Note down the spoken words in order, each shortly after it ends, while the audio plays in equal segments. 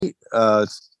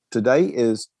Today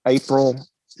is April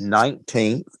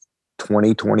 19th,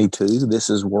 2022. This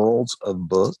is Worlds of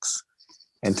Books.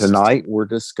 And tonight we're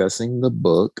discussing the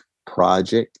book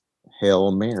Project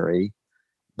Hail Mary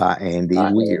by Andy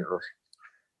Weir.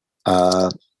 I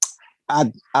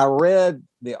read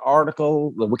the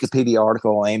article, the Wikipedia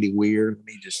article on Andy Weir.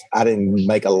 I didn't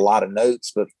make a lot of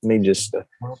notes, but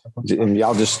and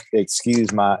y'all just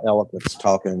excuse my eloquence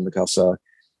talking because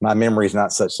my memory is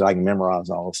not such that I can memorize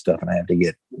all this stuff and I have to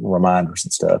get reminders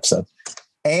and stuff. So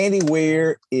Andy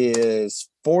Weir is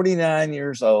 49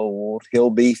 years old.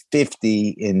 He'll be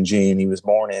 50 in June. He was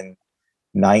born in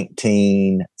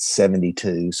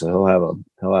 1972. So he'll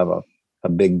have a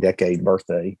big decade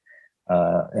birthday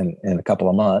in a couple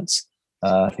of months.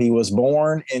 He was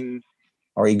born he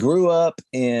grew up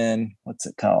in, what's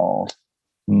it called?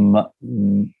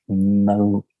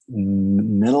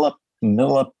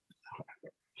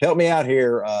 Help me out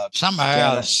here. Somewhere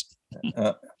else.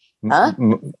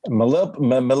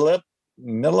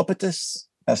 Milpitas?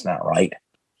 That's not right.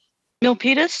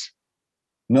 Milpitas?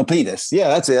 Milpitas. Yeah,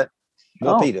 that's it.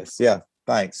 Milpitas. Yeah,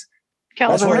 thanks.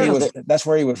 California. That's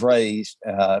where he was raised.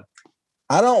 I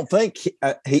don't think he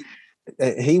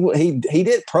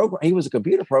did program. He was a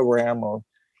computer programmer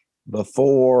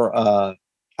before. I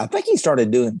think he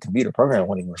started doing computer programming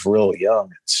when he was real young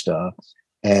and stuff.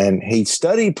 And he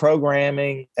studied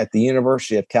programming at the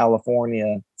University of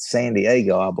California, San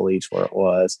Diego, I believe is where it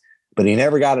was, but he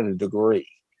never got a degree.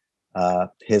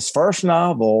 His first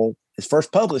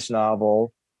published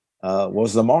novel,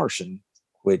 was The Martian,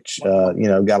 which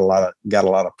got a lot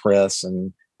of press,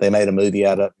 and they made a movie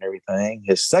out of it and everything.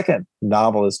 His second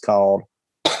novel is called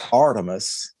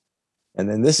Artemis, and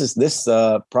then this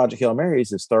Project Hail Mary is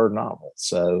his third novel.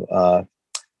 So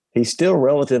he's still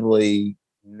relatively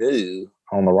new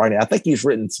on the writing. I think he's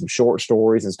written some short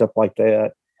stories and stuff like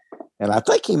that. And I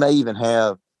think he may even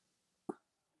have,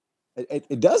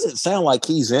 it doesn't sound like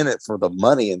he's in it for the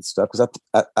money and stuff. Cause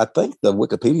I think the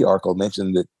Wikipedia article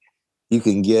mentioned that you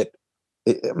can get,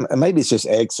 maybe it's just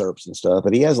excerpts and stuff,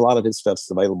 but he has a lot of his stuff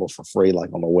available for free,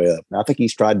 like on the web. And I think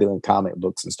he's tried doing comic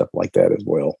books and stuff like that as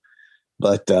well.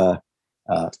 But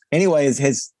anyways,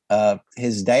 his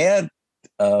dad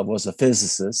was a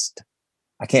physicist.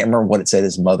 I can't remember what it said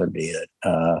his mother did,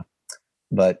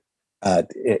 but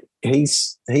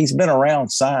he's been around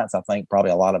science, I think, probably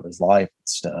a lot of his life and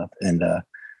stuff. And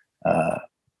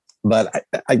but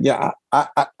I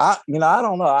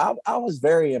don't know. I was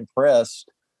very impressed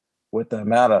with the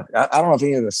amount of. I don't know if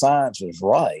any of the science was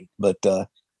right, but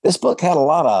this book had a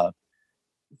lot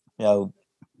of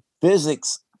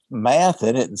physics, math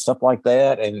in it, and stuff like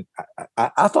that. And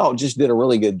I thought just did a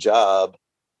really good job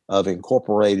of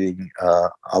incorporating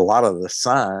a lot of the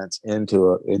science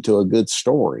into a good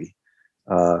story.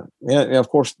 And of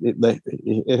course,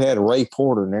 it had Ray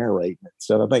Porter narrating it.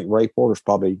 So I think Ray Porter's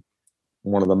probably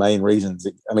one of the main reasons.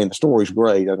 The story's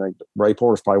great. I think Ray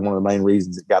Porter's probably one of the main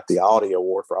reasons it got the Audie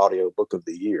Award for Audio Book of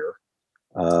the Year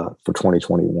for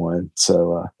 2021.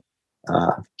 So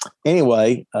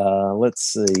anyway, let's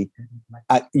see.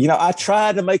 I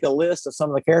tried to make a list of some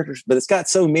of the characters, but it's got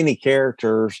so many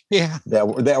characters that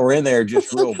were in there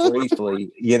just real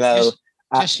briefly. Just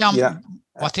tell me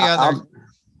what the other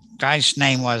guy's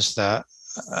name was. The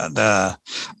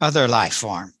other life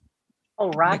form.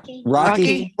 Oh, Rocky.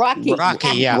 Rocky.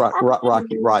 Yeah.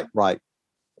 Right.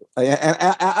 And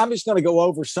I'm just going to go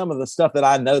over some of the stuff that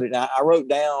I noted. I wrote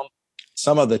down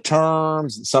some of the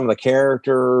terms, some of the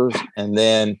characters, and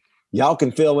then y'all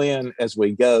can fill in as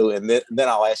we go. And then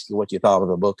I'll ask you what you thought of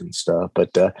the book and stuff.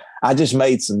 But I just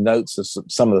made some notes of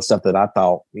some of the stuff that I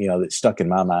thought, that stuck in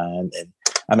my mind. And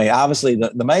obviously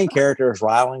the main character is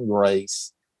Ryland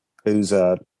Grace, who's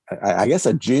I guess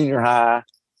a junior high,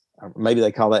 maybe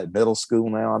they call that middle school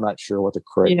now. I'm not sure what the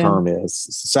correct term is.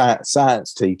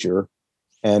 Science teacher.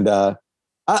 And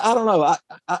I don't know.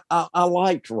 I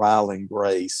liked Ryland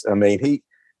Grace. I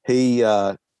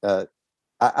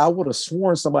would have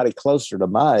sworn somebody closer to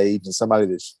my age and somebody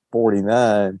that's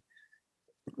 49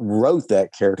 wrote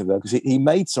that character, though, because he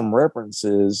made some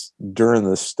references during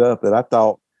the stuff that I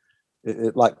thought,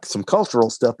 like some cultural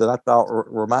stuff that I thought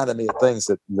reminded me of things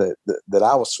that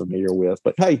I was familiar with.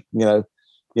 But hey,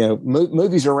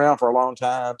 movies are around for a long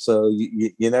time, so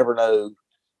you never know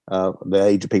the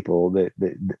age of people that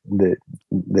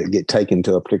get taken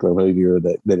to a particular movie or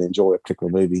that enjoy a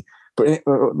particular movie. But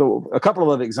a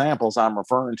couple of examples I'm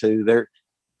referring to,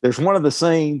 there's one of the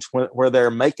scenes where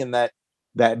they're making that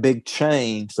big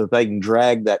chain so that they can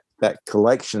drag that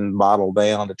collection bottle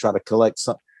down to try to collect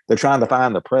some. They're trying to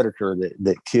find the predator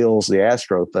that kills the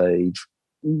astrophage,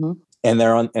 and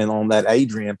they're on that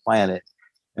Adrian planet.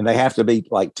 and they have to be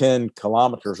like 10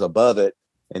 kilometers above it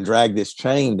and drag this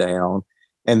chain down.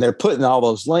 And they're putting all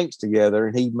those links together,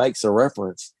 and he makes a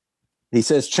reference. He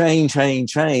says, chain, chain,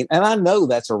 chain. And I know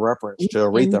that's a reference to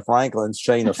Aretha Franklin's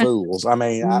Chain of Fools. I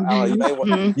mean,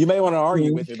 you may want to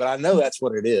argue with me, but I know that's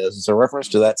what it is. It's a reference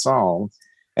to that song.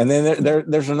 And then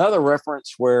there's another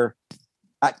reference where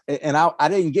I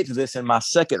didn't get to this in my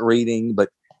second reading, but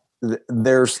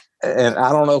there's, and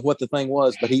I don't know what the thing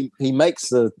was, but he makes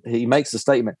the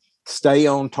statement, stay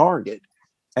on target.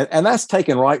 And that's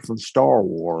taken right from Star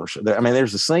Wars. I mean,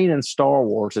 there's a scene in Star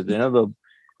Wars at the end of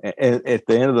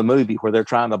the movie where they're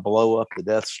trying to blow up the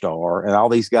Death Star, and all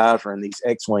these guys are in these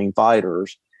X-wing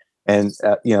fighters, and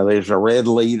there's a red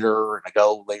leader and a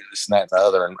gold leader, this and that and the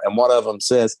other, and one of them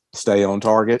says, "Stay on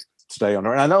target, stay on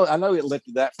target." And I know it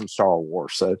lifted that from Star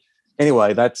Wars. So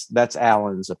anyway, that's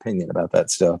Alan's opinion about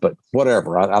that stuff. But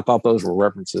whatever, I thought those were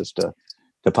references to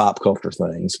pop culture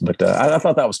things. But I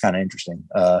thought that was kind of interesting.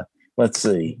 Let's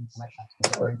see.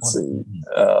 All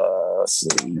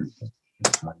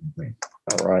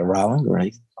right, Ryland,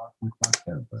 great.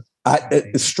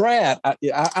 Strat,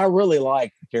 I really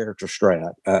like the character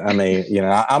Strat. I mean,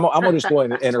 I'm gonna just go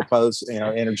ahead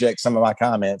and interject some of my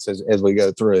comments as we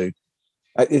go through.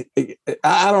 I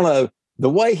don't know, the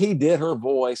way he did her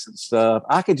voice and stuff.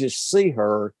 I could just see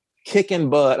her kicking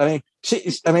butt. I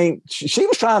mean, she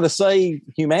was trying to save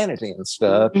humanity and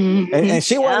stuff, and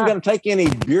she wasn't going to take any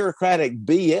bureaucratic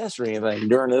BS or anything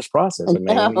during this process. I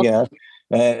mean,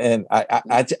 and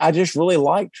I just really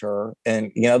liked her.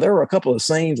 And there were a couple of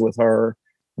scenes with her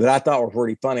that I thought were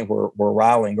pretty funny, where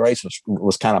Riley Grace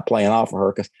was kind of playing off of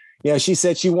her, because she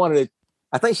said she wanted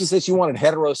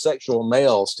heterosexual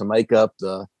males to make up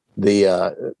the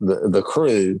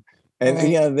crew.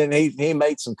 And then he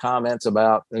made some comments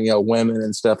about women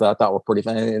and stuff that I thought were pretty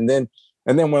funny. And then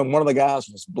when one of the guys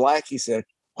was black, he said,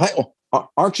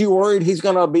 "Aren't you worried he's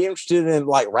going to be interested in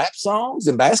like rap songs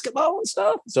and basketball and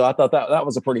stuff?" So I thought that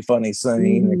was a pretty funny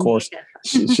scene. And of course,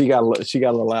 she got a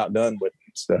little outdone with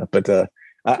stuff. But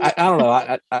I don't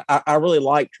know. I really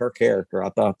liked her character. I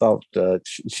thought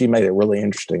she made it really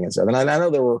interesting and stuff. And I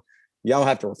know there were. Y'all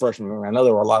have to refresh my memory. I know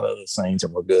there were a lot of other scenes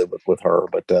that were good with her,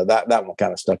 but that one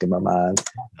kind of stuck in my mind.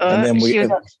 And then she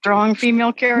was a strong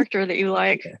female character that you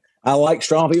like. I like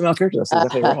strong female characters.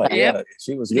 That's exactly right. Yep. Yeah,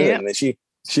 she was good, and she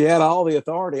had all the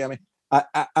authority. I mean,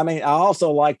 I also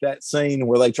like that scene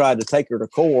where they tried to take her to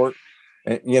court,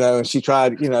 and she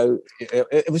tried.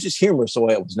 It was just humorous the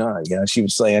way it was done. She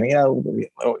was saying, we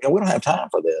don't have time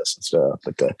for this and stuff.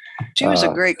 But she was a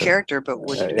great character. But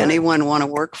would anyone want to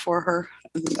work for her?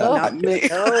 Not me.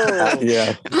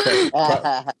 Yeah,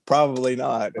 probably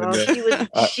not. Well,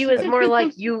 she was more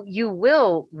like you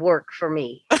will work for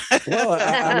me. Well,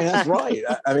 I mean, that's right.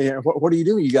 I mean, what do you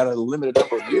do? You got a limited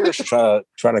number of years to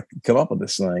try to come up with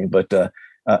this thing. But the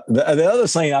other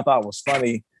thing I thought was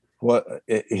funny, what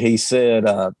he said,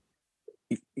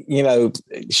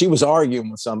 she was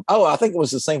arguing with some. Oh, I think it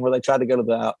was the same where they tried to go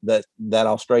to that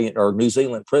Australian or New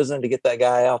Zealand prison to get that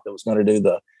guy out that was going to do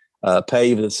the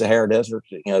pave the Sahara Desert,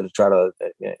 to try to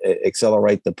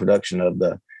accelerate the production of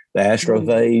the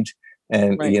astrophage.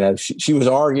 And right. She was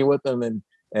arguing with them, and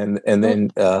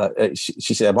then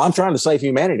she said, "Well, I'm trying to save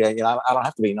humanity. I don't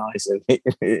have to be nice."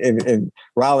 And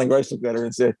Riley Grace looked at her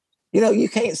and said, "You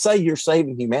can't say you're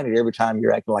saving humanity every time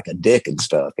you're acting like a dick and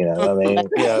stuff." I mean,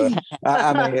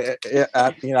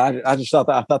 I just thought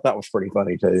that was pretty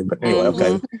funny too. But anyway,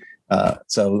 okay.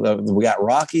 So we got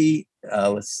Rocky.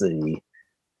 Let's see.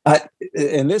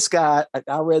 And this guy,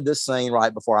 I read this scene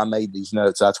right before I made these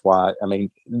notes. That's why. I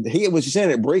mean, he was just in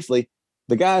it briefly.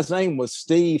 The guy's name was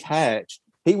Steve Hatch.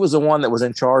 He was the one that was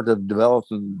in charge of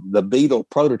developing the Beetle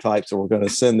prototypes that were going to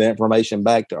send the information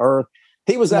back to Earth.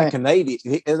 He was that Canadian.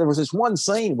 There was this one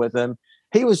scene with him.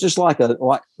 He was just like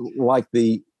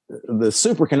the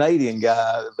super Canadian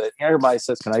guy that everybody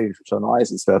says Canadians are so nice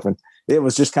and stuff. And it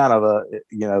was just kind of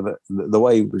the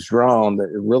way he was drawn that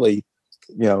it really.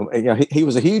 He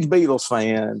was a huge Beatles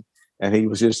fan, and he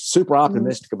was just super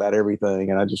optimistic about everything.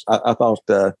 And I thought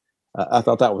that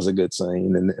was a good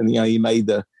scene. And he made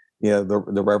the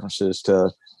references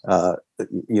to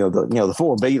the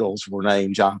four Beatles were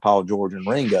named John, Paul, George, and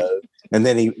Ringo. And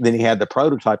then he had the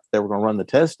prototype that they were going to run the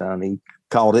test on. He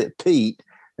called it Pete.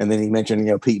 And then he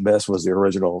mentioned, Pete Best was the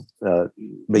original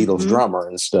Beatles drummer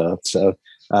and stuff. So,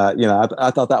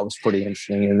 I thought that was pretty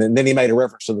interesting. And then he made a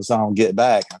reference to the song "Get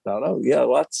Back." I thought, oh yeah,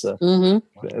 well, that's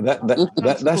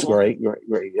great.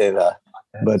 And,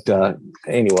 but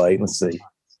anyway, let's see.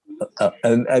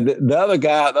 And the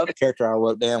other character I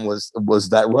wrote down was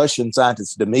that Russian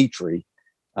scientist Dmitri.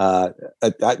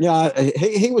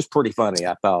 He was pretty funny,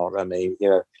 I thought. I mean,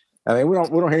 I mean, we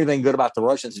don't hear anything good about the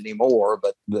Russians anymore,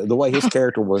 but the way his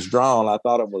character was drawn, I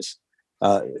thought it was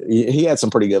he had some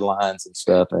pretty good lines and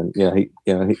stuff, and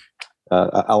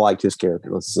I liked his character.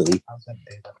 Let's see.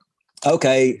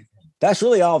 Okay, that's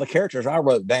really all the characters I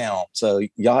wrote down. So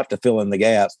y'all have to fill in the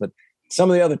gaps. But some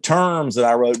of the other terms that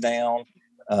I wrote down,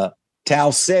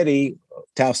 Tau Ceti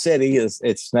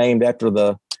it's named after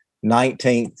the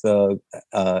 19th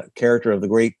character of the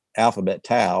Greek alphabet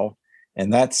Tau,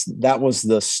 and that was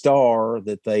the star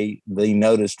that they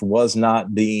noticed was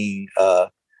not being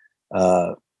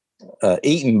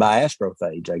eaten by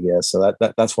astrophage, I guess. So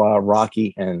that's why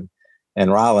Rocky and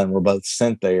Rylan were both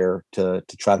sent there to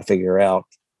try to figure out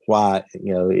why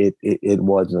it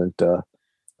wasn't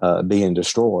being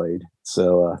destroyed.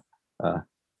 So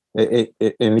and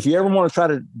if you ever want to try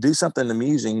to do something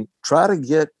amusing, try to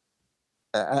get.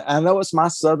 I know it's my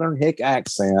Southern hick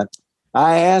accent.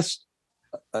 I asked.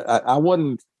 I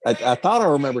wasn't. I thought I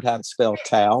remembered how to spell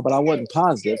Tau, but I wasn't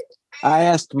positive. I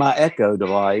asked my Echo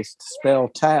device to spell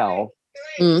Tau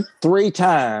 3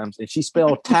 times, and she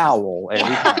spelled towel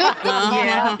every time.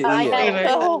 Yeah, I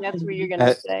know. That's what you're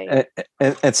gonna say.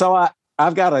 And so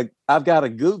I've got a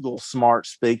Google smart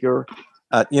speaker.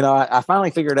 I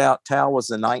finally figured out Tau was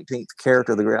the 19th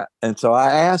character of the Greek, and so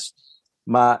I asked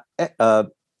my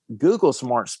Google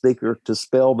smart speaker to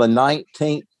spell the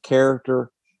 19th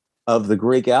character of the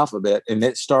Greek alphabet, and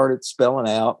it started spelling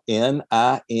out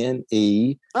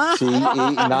N-I-N-E-T-E. It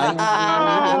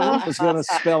was going to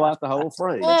spell out the whole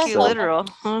phrase. So, literal.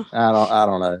 Huh? I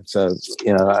don't know. So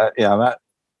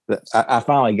I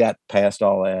finally got past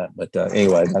all that. But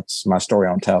anyway, that's my story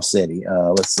on Tau Ceti.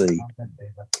 Let's see.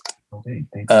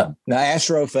 Now,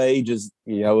 astrophage is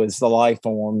the life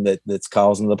form that's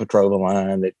causing the Petrova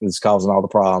line, that is causing all the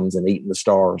problems and eating the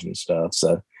stars and stuff.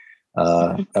 So.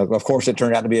 Of course, it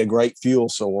turned out to be a great fuel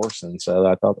source, and so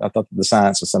I thought the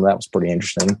science of some of that was pretty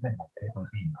interesting.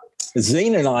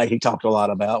 Xenonite he talked a lot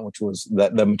about, which was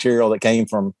the material that came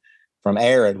from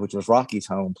Arid, which was Rocky's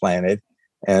home planet,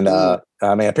 and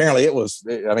apparently it was.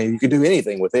 I mean, you could do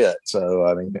anything with it. So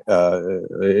I mean,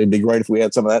 it'd be great if we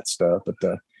had some of that stuff, but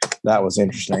that was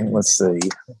interesting. Let's see.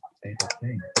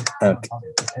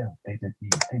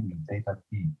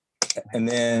 And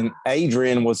then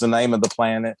Adrian was the name of the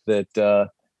planet that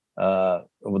was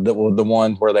the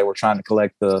one where they were trying to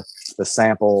collect the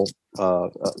sample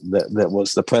that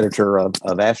was the predator of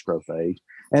astrophage.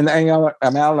 And I don't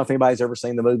know if anybody's ever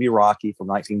seen the movie Rocky from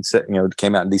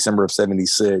came out in December of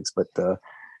 '76, but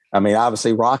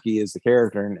obviously Rocky is the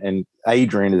character, and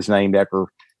Adrian is named after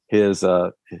his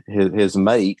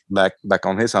mate back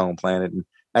on his home planet. And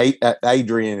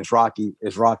Adrian is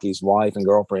Rocky's wife and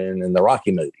girlfriend in the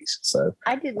Rocky movies. So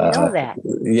I didn't know that.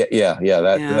 Yeah.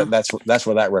 That's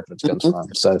where that reference comes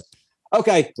from. So,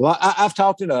 okay, well, I've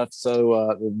talked enough.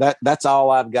 So that's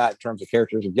all I've got in terms of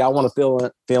characters. If y'all want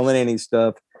to fill in any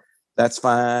stuff, that's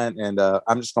fine. And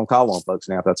I'm just gonna call on folks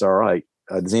now if that's all right.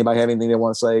 Does anybody have anything they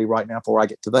want to say right now before I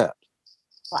get to that?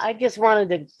 Well, I just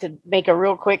wanted to make a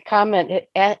real quick comment.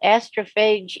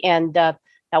 Astrophage and.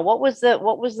 Now, what was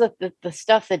the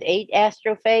stuff that ate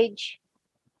astrophage?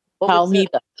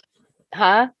 Talmoeba.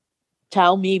 Huh?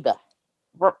 Talmoeba.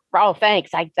 Oh,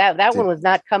 thanks. That one was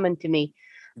not coming to me.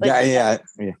 But yeah.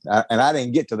 And I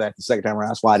didn't get to that the second time around.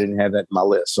 That's why I didn't have that in my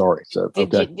list. Sorry. So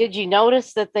did you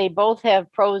notice that they both have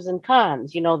pros and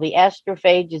cons? The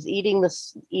astrophage is eating the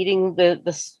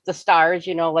stars,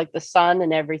 like the sun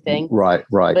and everything. Right.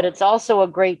 But it's also a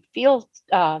great fuel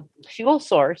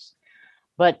source.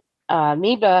 But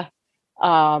amoeba,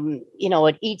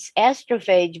 it eats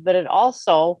astrophage, but it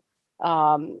also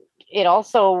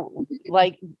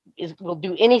will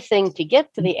do anything to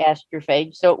get to the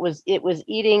astrophage. So it was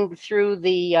eating through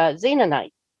the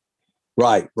xenonite.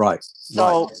 Right.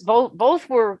 So both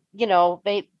were,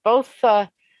 both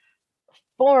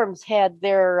forms had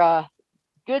their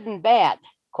good and bad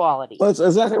qualities. Well, that's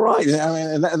exactly right. I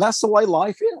mean, and that's the way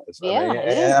life is.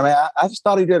 I just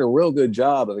thought he did a real good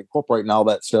job of incorporating all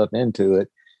that stuff into it,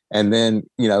 and then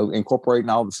incorporating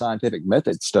all the scientific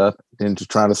method stuff into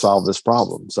trying to solve this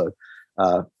problem. So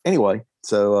anyway,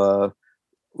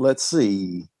 let's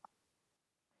see.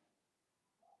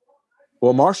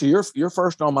 Well, Marcia, you're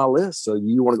first on my list, so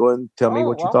you want to go ahead and tell me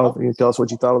what you thought? You tell us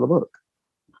what you thought of the book.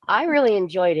 I really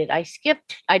enjoyed it. I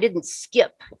didn't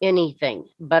skip anything,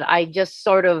 but I just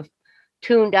sort of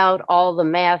tuned out all the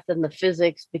math and the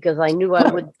physics because I knew I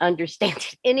would understand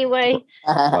it anyway.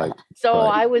 Right.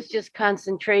 I was just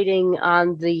concentrating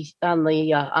on the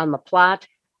plot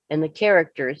and the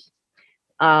characters.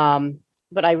 But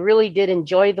I really did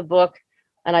enjoy the book.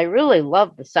 and I really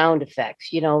loved the sound effects.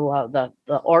 The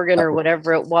organ or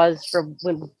whatever it was from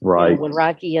when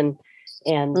Rocky and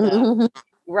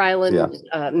Ryland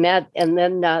met, and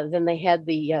then they had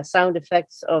the sound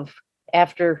effects of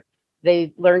after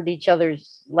they learned each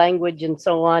other's language and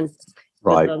so on.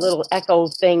 Right. The little echo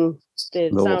thing, the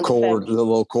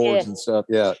little chords and stuff.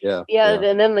 Yeah.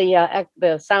 And then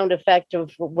the sound effect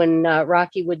of when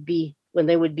Rocky when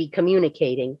they would be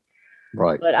communicating.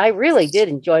 Right. But I really did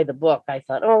enjoy the book. I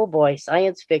thought, oh boy,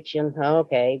 science fiction.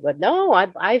 Okay, but no,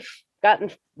 I've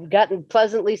gotten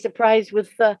pleasantly surprised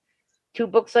with the 2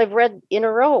 books I've read in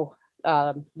a row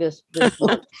this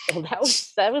month. So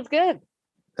that was good.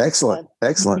 Excellent.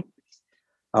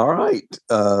 All right.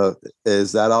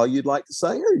 Is that all you'd like to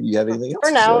say, or do you have anything else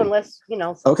for now? Unless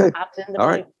okay. Pops into all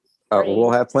right.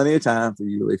 We'll have plenty of time for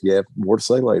you if you have more to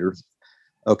say later.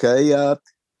 Okay.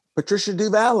 Patricia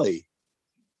DuValley.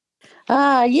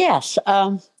 Yes.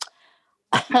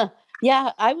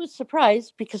 Yeah, I was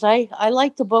surprised because I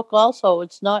like the book also.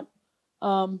 It's not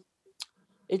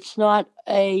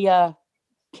a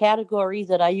category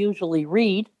that I usually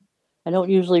read. I don't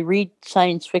usually read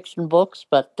science fiction books,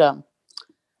 but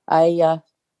I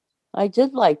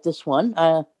did like this one.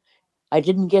 I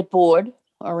didn't get bored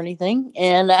or anything,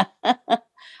 and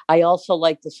I also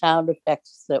like the sound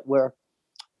effects that were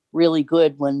really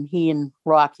good when he and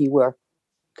Rocky were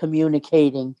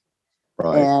communicating.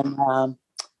 Right. And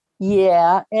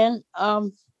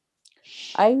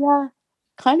I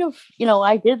kind of,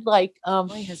 I did like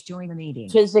has joined the meeting.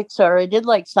 Physics, or I did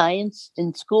like science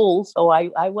in school, so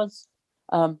I was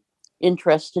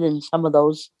interested in some of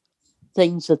those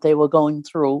things that they were going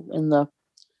through in the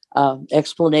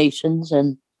explanations,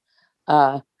 and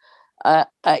I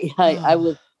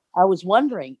was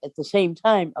wondering at the same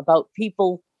time about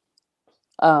people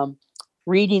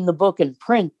reading the book in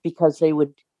print, because they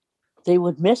would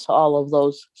miss all of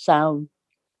those sound.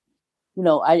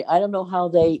 I don't know how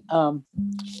they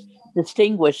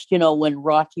distinguished, when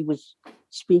Rocky was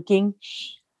speaking.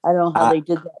 I don't know how they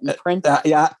did that in print.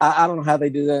 I don't know how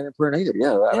they do that in print either.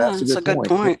 That's a good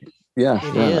point. Yeah,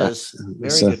 it is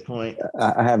very good point.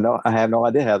 I have no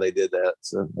idea how they did that.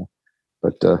 So,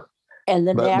 but and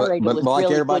the narrator was like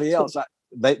really everybody else,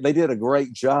 they did a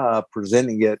great job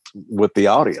presenting it with the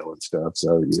audio and stuff.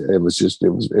 So it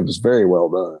was very well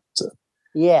done. So.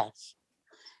 Yes,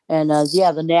 and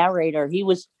the narrator, he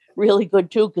was really good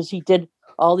too, because he did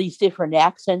all these different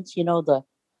accents. The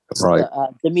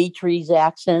Dimitri's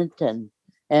accent and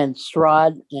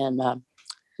Strahd, and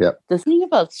the thing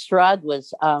about Strahd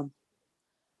was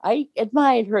I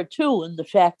admired her too, in the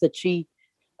fact that she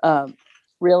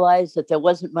realized that there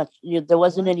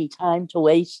wasn't any time to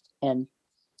waste, and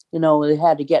they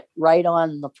had to get right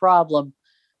on the problem.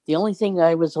 The only thing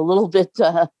I was a little bit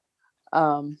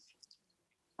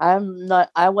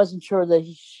I wasn't sure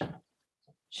that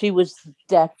she was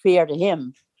that fair to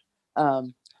him,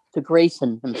 to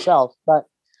Grayson himself, but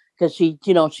because she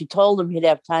told him he'd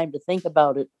have time to think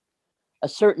about it, a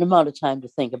certain amount of time to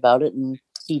think about it, and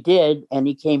he did, and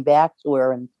he came back to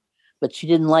her, but she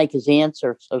didn't like his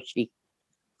answer, so she,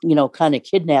 kind of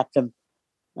kidnapped him.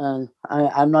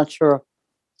 I'm not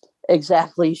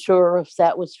exactly sure if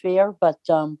that was fair, but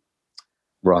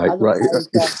right.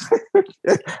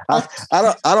 I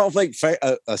don't think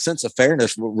a sense of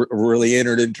fairness really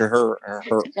entered into her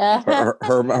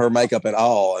makeup at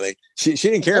all. I mean, she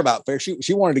didn't care about fair.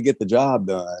 She wanted to get the job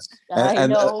done.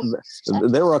 And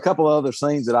there were a couple of other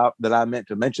scenes that I meant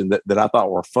to mention that I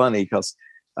thought were funny, because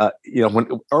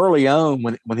when early on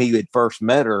when he had first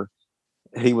met her,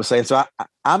 he was saying, "So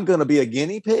I'm going to be a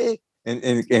guinea pig." And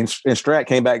Strat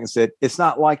came back and said, "It's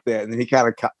not like that." And then he kind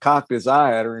of cocked his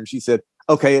eye at her, and she said,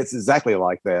 "Okay, it's exactly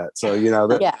like that." So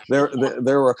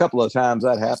there were a couple of times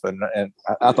that happened, and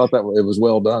I thought that it was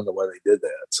well done the way they did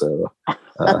that. So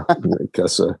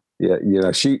because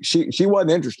she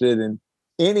wasn't interested in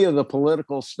any of the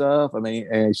political stuff. I mean,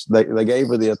 and they gave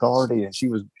her the authority, and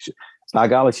by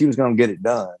golly, she was going to get it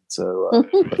done. So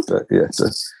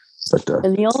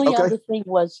and the only other thing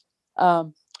was,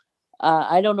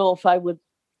 I don't know if I would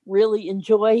really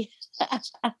enjoy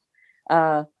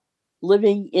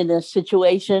living in a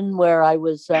situation where I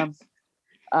was, where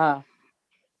I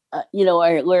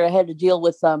had to deal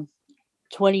with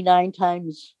 29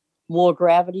 times more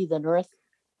gravity than Earth.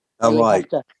 Oh, right.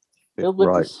 It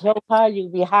would be so hard. It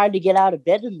would be hard to get out of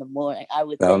bed in the morning, I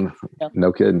would think.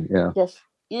 No kidding. Yeah. Just,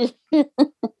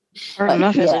 hard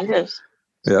enough as it is.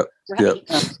 Yep. Right. Yep.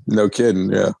 No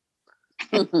kidding. Yeah.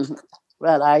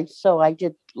 But I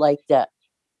did like that.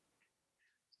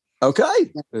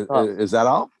 Okay. Is that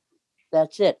all?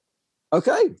 That's it.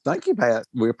 Okay. Thank you, Pat.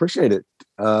 We appreciate it.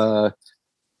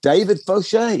 David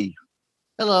Fauché.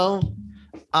 Hello.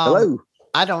 Hello.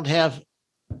 I don't have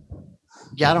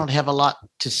a lot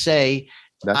to say.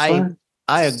 That's fine.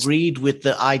 I agreed with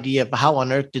the idea of how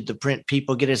on earth did the print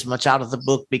people get as much out of the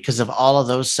book because of all of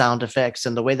those sound effects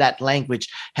and the way that language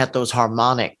had those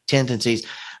harmonic tendencies.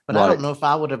 But I don't know if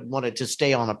I would have wanted to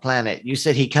stay on a planet. You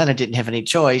said he kind of didn't have any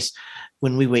choice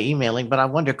when we were emailing, but I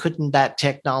wonder, couldn't that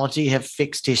technology have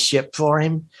fixed his ship for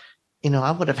him?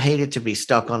 I would have hated to be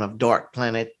stuck on a dark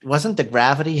planet. Wasn't the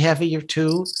gravity heavier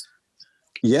too?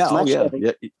 Yeah, much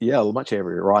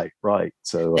heavier. Right.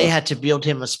 So they had to build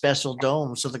him a special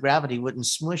dome so the gravity wouldn't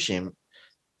smush him.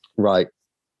 Right.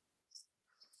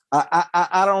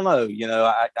 I don't know.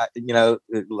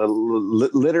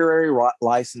 Literary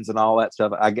license and all that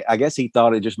stuff. I guess he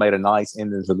thought it just made a nice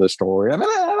ending to the story. I mean,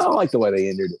 I like the way they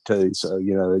ended it too. So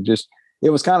it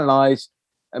was kind of nice.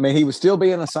 I mean, he was still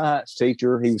being a science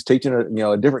teacher. He was teaching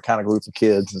a different kind of group of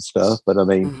kids and stuff. But I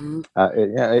mean,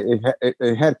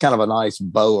 it had kind of a nice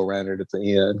bow around it at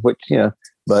the end, which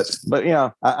But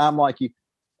I'm like you.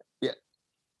 Yeah,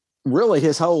 really,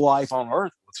 his whole life on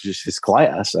Earth was just his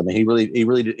class. I mean, he really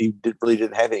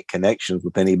didn't have any connections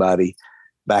with anybody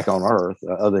back on Earth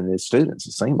other than his students.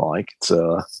 It seemed like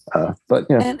but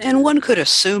and one could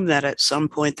assume that at some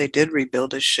point they did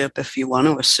rebuild his ship. If you want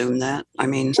to assume that, I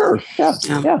mean, sure,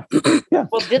 yeah.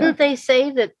 Well, didn't they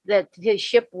say that his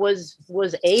ship was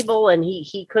able and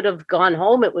he could have gone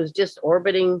home? It was just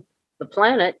orbiting the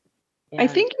planet. I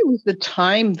think it was the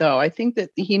time, though. I think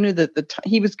that he knew that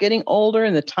he was getting older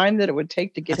and the time that it would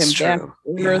take to get him back to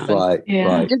Earth. Right. He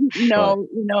didn't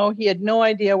know, he had no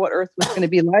idea what Earth was going to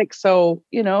be like. So,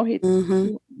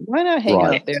 why not hang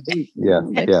out there? Yeah.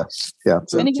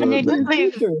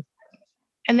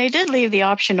 And they did leave the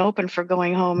option open for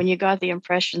going home, and you got the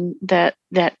impression that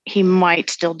he might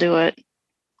still do it.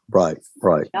 Right.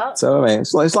 Yep. So, I mean,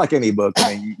 it's like any book.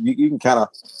 I mean, you can kind of,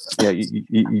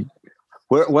 you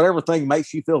whatever thing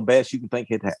makes you feel best, you can think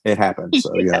it happens.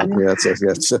 So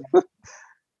yes.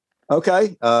 Okay,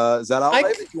 is that all?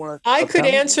 I could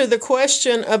answer the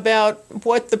question about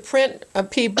what the print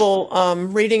people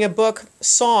reading a book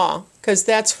saw, because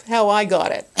that's how I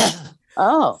got it.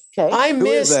 Oh, okay. I missed.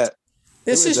 Who is that?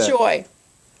 This is Joy.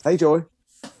 Hey, Joy.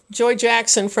 Joy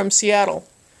Jackson from Seattle.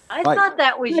 I thought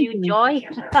that was you, Joy.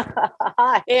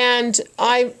 And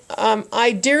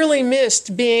I dearly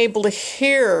missed being able to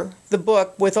hear the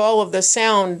book with all of the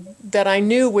sound that I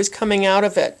knew was coming out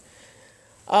of it.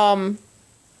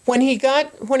 When he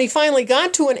finally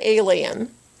got to an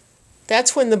alien,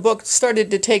 that's when the book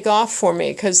started to take off for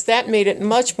me, because that made it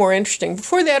much more interesting.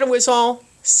 Before that, it was all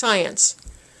science.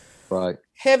 Right.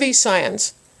 Heavy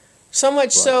science. So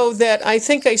much so that I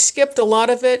think I skipped a lot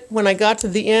of it. When I got to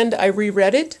the end, I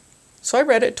reread it. So I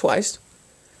read it twice.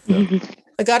 Yeah.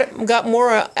 I got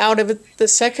more out of it the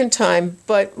second time.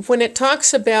 But when it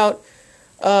talks about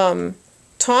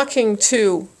talking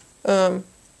to the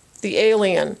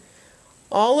alien,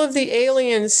 all of the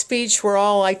alien speech were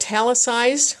all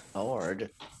italicized.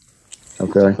 Lord.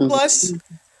 Okay.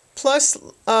 Plus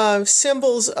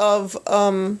symbols of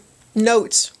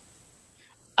notes.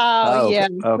 Oh, yeah.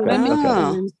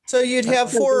 Okay. So you'd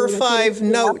have 4 or 5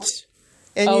 notes,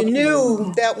 and you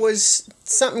knew that was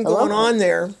something going on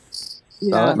there.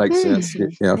 Yeah. That makes sense.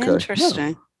 Yeah, okay.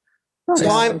 Interesting. So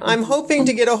I'm hoping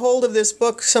to get a hold of this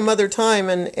book some other time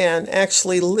and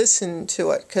actually listen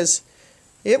to it, because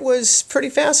it was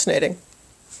pretty fascinating.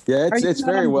 Yeah, it's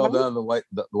very well done the way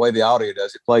the audio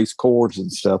does. It plays chords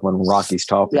and stuff when Rocky's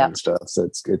talking and stuff. So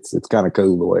it's kind of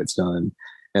cool the way it's done.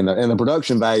 And the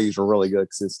production values are really good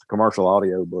because it's the commercial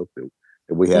audio book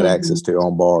that we had access to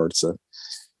on board. So,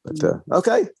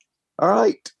 okay, all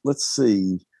right. Let's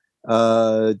see,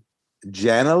 Jana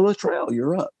Luttrell,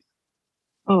 you're up.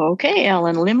 Oh, okay,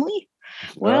 Alan Limley.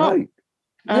 Well, right.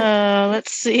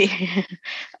 Let's see.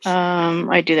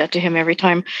 I do that to him every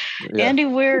time. Yeah. Andy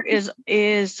Weir is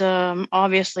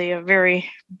obviously a very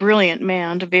brilliant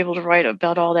man to be able to write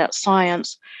about all that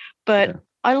science, but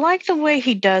I like the way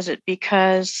he does it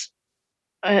because,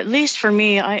 at least for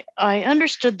me, I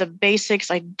understood the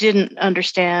basics. I didn't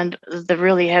understand the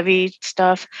really heavy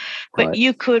stuff, but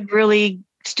you could really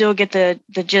still get the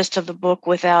gist of the book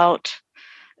without.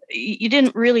 You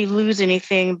didn't really lose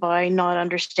anything by not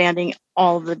understanding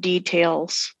all the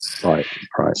details. Right.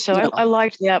 So I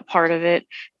liked that part of it,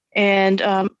 and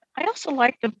I also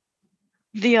liked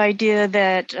the idea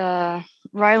that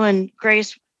Ryland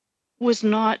Grace was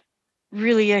not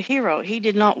really a hero. He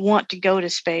did not want to go to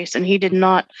space, and he did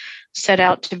not set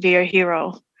out to be a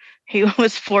hero. He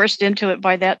was forced into it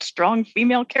by that strong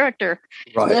female character.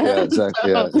 Right. Yeah.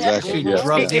 Exactly. Yeah. Exactly. She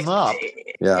drugged him up.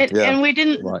 And we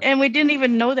didn't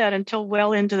even know that until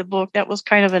well into the book. That was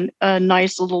kind of a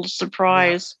nice little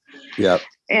surprise. Yeah.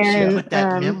 And she put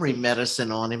that memory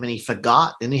medicine on him, and he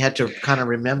forgot, and he had to kind of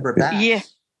remember back.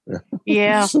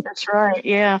 Yeah, that's right.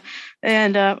 Yeah,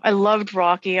 and I loved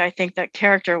Rocky. I think that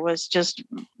character was just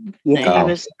he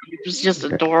was just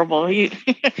adorable.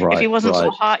 If he wasn't so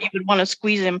hot, you would want to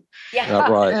squeeze him. Yeah,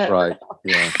 right.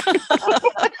 Yeah.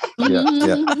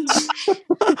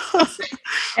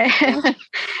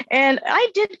 And I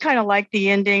did kind of like the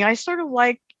ending. I sort of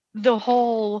like the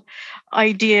whole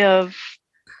idea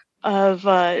of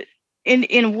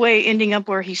in a way ending up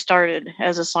where he started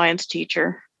as a science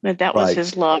teacher. That was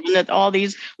his love, and that all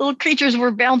these little creatures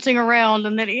were bouncing around,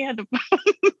 and that he had to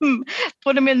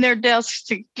put them in their desks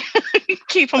to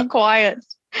keep them quiet.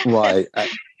 Right.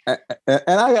 And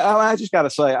I just got to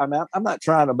say, I'm not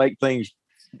trying to make things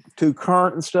too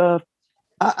current and stuff.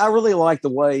 I really like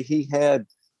the way he had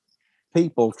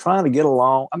people trying to get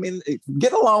along. I mean,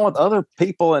 get along with other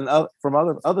people and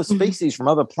from other species from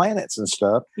other planets and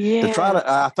stuff. Yeah. To try to,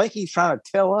 I think he's trying to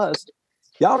tell us,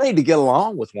 y'all need to get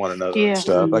along with one another and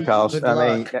stuff, because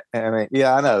I mean,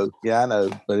 yeah, I know,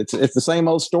 but it's the same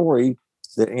old story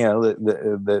that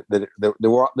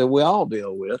that we all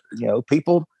deal with.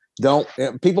 People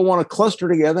want to cluster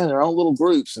together in their own little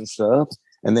groups and stuff,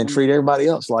 and then treat everybody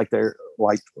else like they're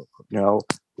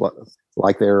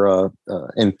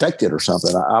infected or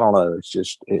something. I don't know. It's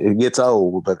just it gets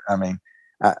old, but I mean,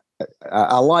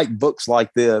 I like books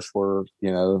like this where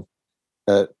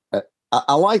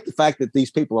I like the fact that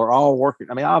these people are all working.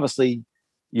 I mean, obviously,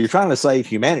 you're trying to save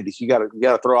humanity, so you got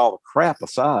to throw all the crap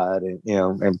aside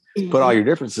and put all your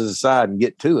differences aside and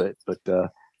get to it. But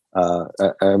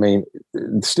I mean,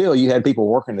 still, you had people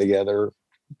working together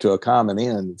to a common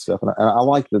end and stuff, and I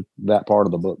like that part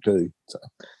of the book too. So,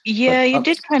 you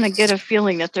did kind of get a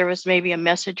feeling that there was maybe a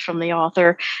message from the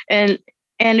author, and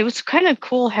it was kind of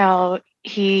cool how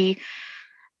he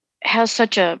has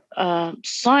such a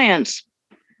science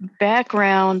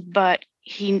background, but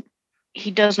he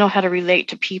does know how to relate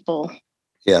to people.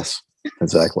 Yes,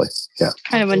 exactly. Yeah, it's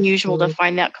kind of unusual to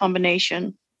find that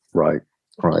combination. Right.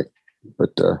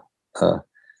 But that's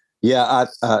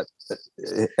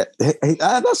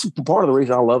part of the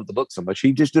reason I love the book so much.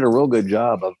 He just did a real good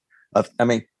job of. I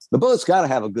mean, the book's got to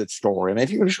have a good story. I mean,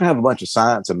 if you're just going to have a bunch of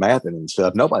science and math and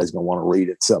stuff, nobody's going to want to read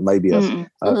it. Except maybe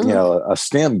a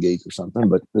STEM geek or something.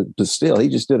 But still, he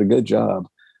just did a good job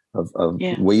of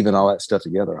weaving all that stuff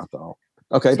together, I thought.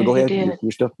 Okay, but go ahead.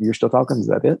 You're still talking. Is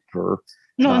that it? Or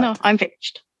no, I'm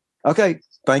finished. Okay,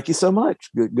 thank you so much.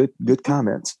 Good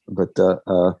comments. But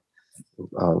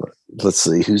let's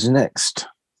see who's next.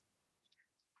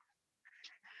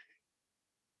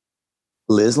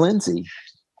 Liz Lindsay.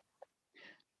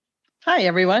 Hi,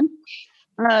 everyone.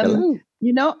 Hello.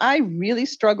 I really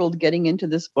struggled getting into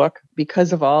this book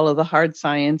because of all of the hard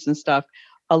science and stuff.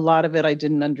 A lot of it I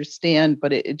didn't understand,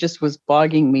 but it just was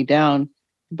bogging me down.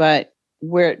 But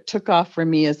where it took off for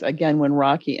me is, again, when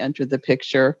Rocky entered the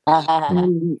picture.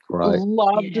 Loved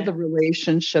the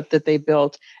relationship that they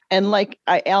built. And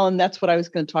Alan, that's what I was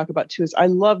going to talk about too, is I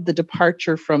love the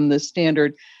departure from the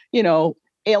standard,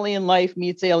 alien life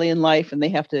meets alien life, and they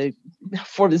have to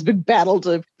form this big battle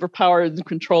for power and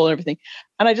control and everything.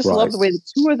 And I just love the way the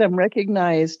two of them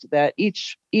recognized that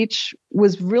each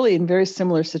was really in very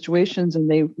similar situations, and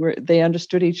they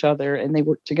understood each other, and they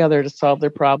worked together to solve their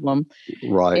problem.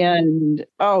 Right. And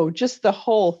just the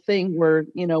whole thing where,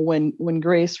 when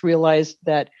Grace realized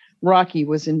that Rocky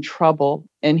was in trouble,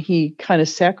 and he kind of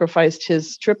sacrificed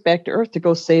his trip back to Earth to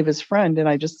go save his friend,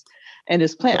 and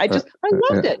his plan. I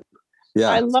loved it. Yeah,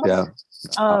 I love it.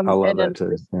 I love that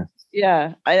too.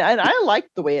 Yeah, I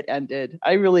liked the way it ended.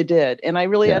 I really did, and I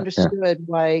really understood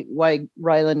why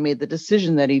Rylan made the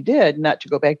decision that he did, not to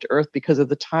go back to Earth because of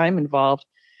the time involved,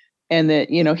 and that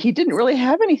he didn't really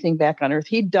have anything back on Earth.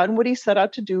 He'd done what he set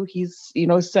out to do. He's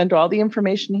sent all the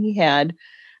information he had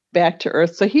back to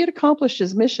Earth, so he had accomplished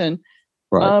his mission.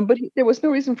 Right. But there was no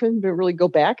reason for him to really go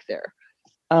back there.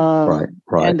 Right.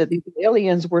 And that these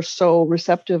aliens were so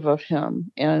receptive of him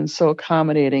and so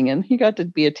accommodating, and he got to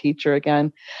be a teacher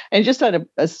again. And just on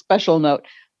a special note,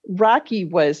 Rocky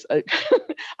was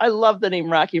I love the name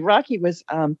Rocky. Rocky was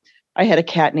I had a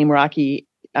cat named Rocky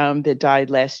that died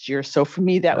last year, so for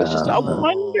me that was just a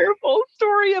wonderful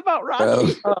story about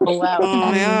Rocky. Oh wow!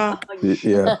 Oh yeah,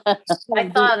 yeah. I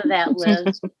thought of that,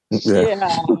 Liz.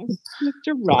 Yeah,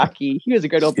 Mr. Rocky. He was a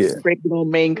great old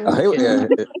main.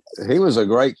 He was a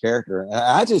great character.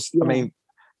 I mean,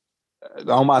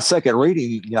 on my second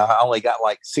reading, I only got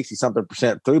like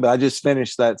 60-something% through, but I just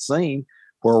finished that scene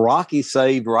where Rocky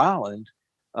saved Ryland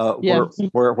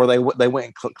where they went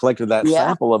and collected that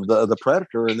sample of the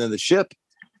predator, and then the ship,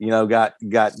 got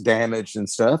damaged and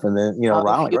stuff, and then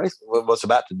Riley Race was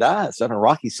about to die and stuff, and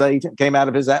Rocky saved him, came out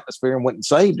of his atmosphere and went and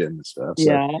saved him and stuff.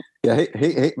 So,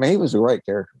 he was a great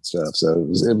character and stuff. So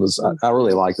it was I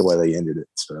really liked the way they ended it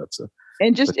and stuff. So,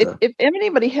 and just if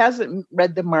anybody hasn't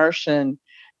read The Martian,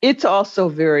 it's also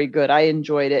very good. I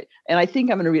enjoyed it, and I think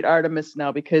I'm going to read Artemis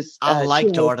now because I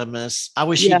liked Artemis. I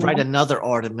wish he'd write another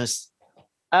Artemis.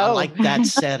 I like that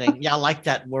setting. Yeah, I like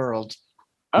that world.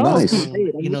 Oh, nice.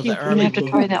 The early. Have to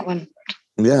try that one.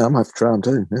 Yeah, I'm gonna have to try them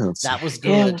too. Yeah, that was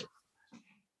good.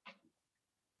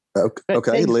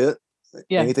 Okay, Liz.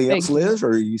 Yeah. Anything else, Liz? Or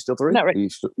are you still three? Not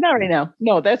right now.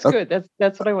 No, that's good.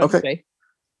 That's what I want to say.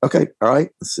 Okay. All right.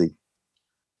 Let's see.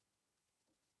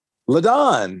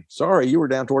 LaDon, sorry, you were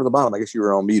down toward the bottom. I guess you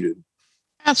were on muted.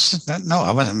 No,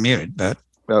 I wasn't muted, but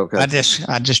okay.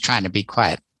 I'm just trying to be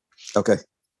quiet. Okay.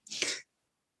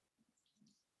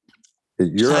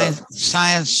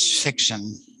 Science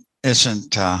fiction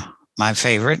isn't my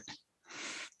favorite,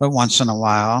 but once in a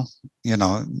while,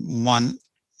 one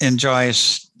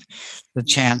enjoys the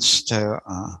chance to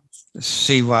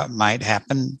see what might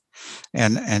happen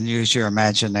and use your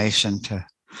imagination to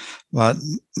what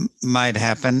might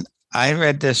happen. I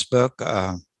read this book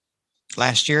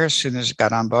last year as soon as it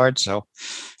got on board, so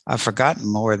I've forgotten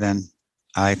more than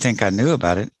I think I knew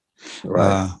about it.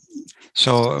 Right.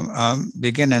 So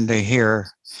beginning to hear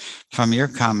from your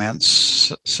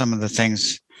comments some of the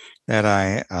things that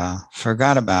I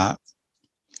forgot about.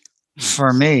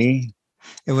 For me,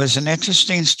 it was an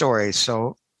interesting story.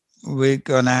 So we're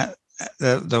gonna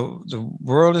the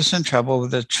world is in trouble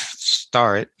with the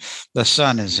star. The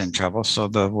sun is in trouble, so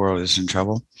the world is in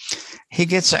trouble. He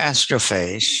gets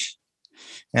astrophage,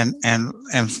 and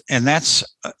that's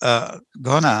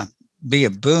gonna be a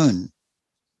boon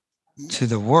to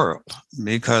the world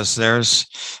because there's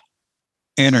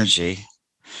energy.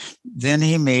 Then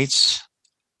he meets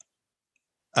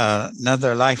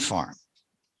another life form.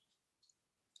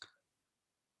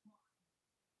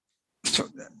 So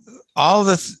all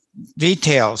the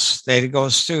details that it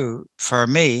goes through for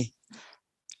me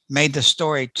made the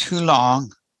story too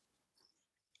long,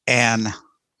 and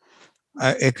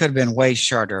it could have been way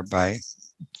shorter by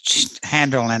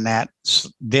handling that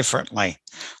differently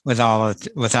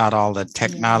without all the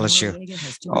technology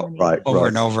over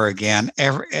and over again.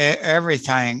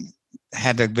 Everything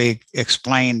had to be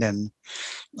explained and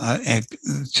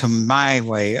to my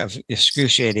way of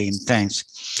excruciating things.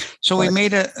 So we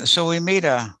meet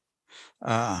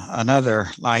another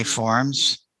life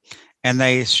forms, and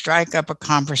they strike up a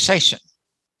conversation.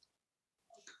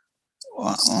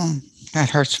 Well, that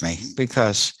hurts me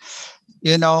because,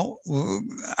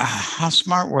 how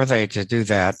smart were they to do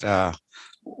that?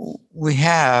 We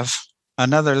have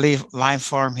another life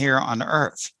form here on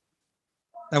Earth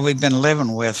that we've been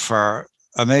living with for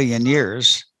 1 million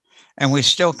years, and we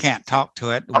still can't talk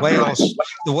to it.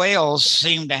 The whales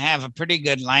seem to have a pretty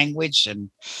good language and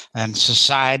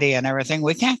society and everything.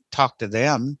 We can't talk to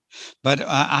them, but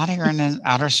out here in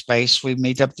outer space, we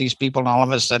meet up these people, and all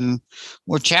of a sudden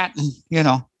we're chatting,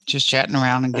 just chatting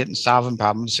around and solving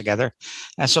problems together.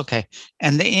 That's okay.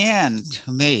 And the end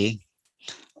to me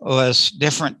was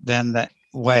different than the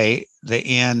way the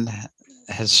end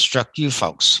has struck you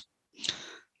folks.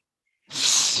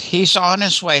 He's on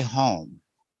his way home,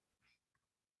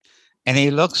 and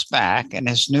he looks back, and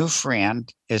his new friend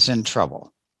is in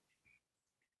trouble.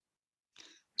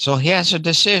 So he has a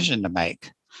decision to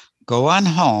make. Go on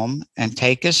home and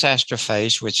take his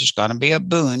astrophage, which is going to be a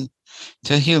boon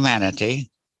to humanity,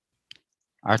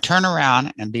 or turn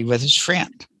around and be with his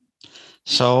friend.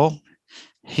 So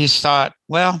he's thought,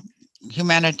 well,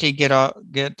 humanity get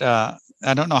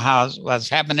I don't know what's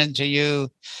happening to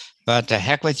you, but to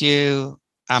heck with you,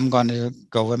 I'm going to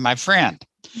go with my friend.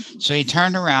 So he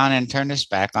turned around and turned his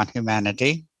back on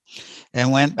humanity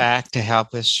and went back to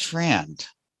help his friend.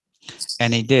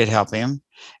 And he did help him.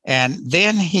 And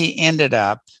then he ended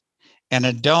up in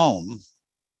a dome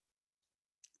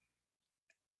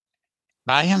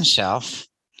by himself,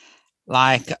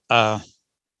 like an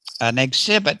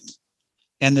exhibit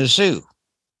in the zoo.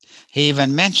 He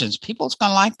even mentions people's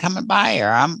going to like coming by here.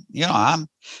 I'm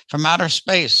from outer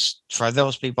space. For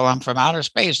those people, I'm from outer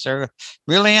space. They're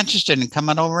really interested in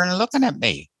coming over and looking at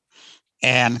me.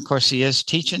 And of course, he is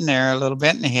teaching there a little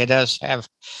bit, and he does have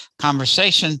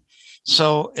conversation.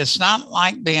 So it's not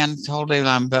like being totally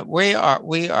alone, but we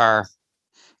are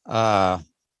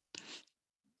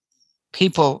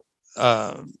people.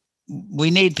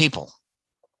 We need people.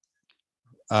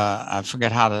 I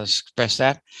forget how to express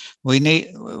that. We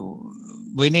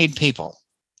need people,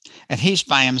 and he's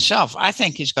by himself, I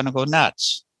think he's going to go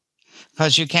nuts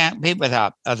because you can't be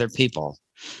without other people.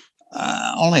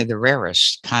 Only the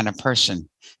rarest kind of person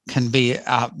can be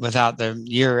out without them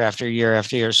year after year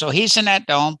after year. So he's in that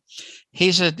dome.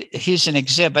 He's an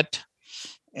exhibit,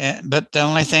 but the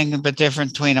only thing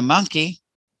different between a monkey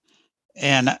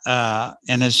and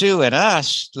in a zoo and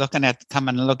us looking at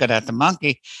the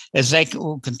monkey is they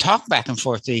can talk back and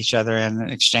forth to each other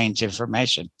and exchange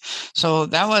information. So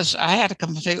I had a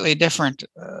completely different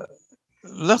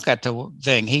look at the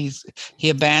thing. He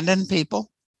abandoned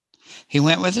people. He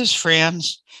went with his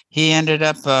friends. He ended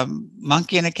up a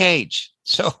monkey in a cage.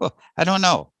 So I don't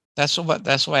know. That's the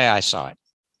way I saw it.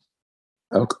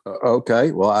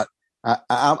 Okay. Well,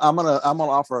 I'm gonna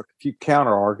offer a few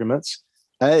counter arguments.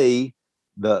 The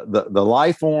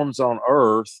life forms on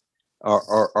Earth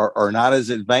are not as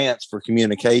advanced for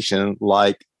communication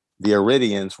like the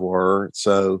Iridians were.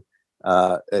 So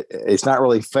it's not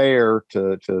really fair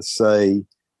to say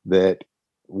that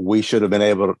we should have been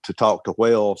able to talk to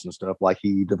whales and stuff like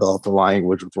he developed a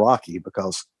language with Rocky,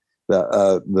 because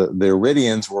the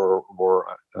Iridians were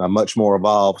a much more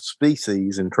evolved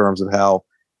species in terms of how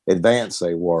advanced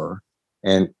they were.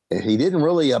 And he didn't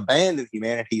really abandon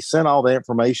humanity. He sent all the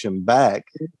information back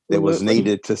that was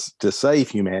needed to save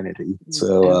humanity.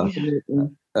 So,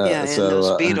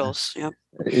 those beetles. Yep.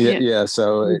 Yeah.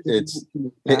 So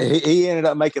he ended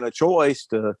up making a choice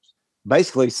to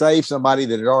basically save somebody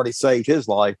that had already saved his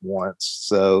life once.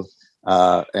 So,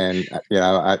 the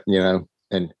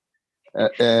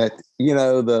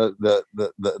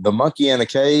monkey in a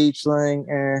cage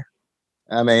thing.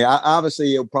 I mean,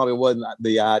 obviously, it probably wasn't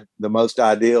the most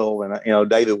ideal, and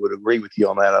David would agree with you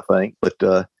on that, I think. But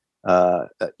I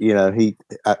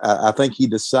think he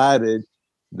decided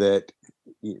that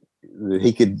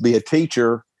he could be a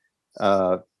teacher,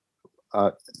 and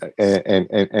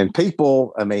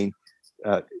people. I mean,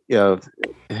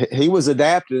 he was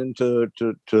adapting to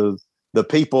the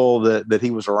people that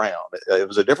he was around. It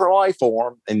was a different life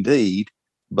form, indeed,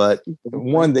 but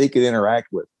one that he could interact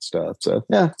with and stuff. So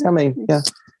yeah, I mean,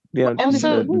 yeah. And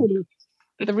so,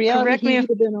 the reality he would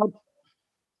have been. Go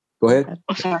ahead.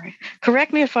 Oh, sorry.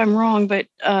 Correct me if I'm wrong, but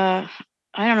I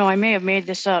don't know. I may have made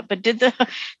this up. But did the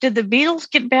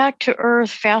Beatles get back to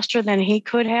Earth faster than he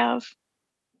could have?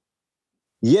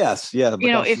 Yes, yeah.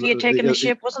 If he had taken the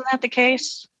ship, wasn't that the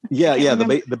case? Yeah. The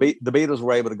Beatles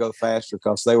were able to go faster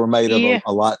because they were made of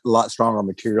a lot stronger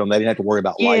material, and they didn't have to worry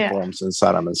about life forms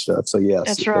inside them and stuff. So yes,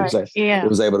 that's right. It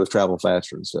was able to travel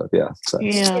faster and stuff. Yeah. So,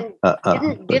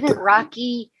 didn't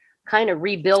Rocky kind of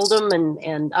rebuild them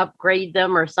and upgrade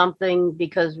them or something?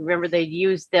 Because remember, they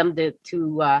used them to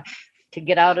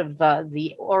get out of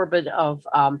the orbit of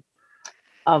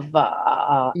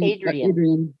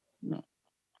Adrian.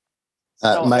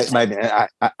 Maybe I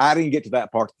didn't get to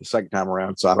that part the second time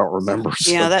around, so I don't remember.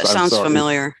 Yeah, that sounds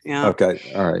familiar. Yeah. Okay.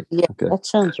 All right. Yeah, okay. That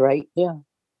sounds right. Yeah.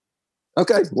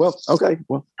 Okay. Well.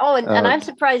 Oh, and I'm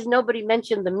surprised nobody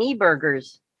mentioned the Me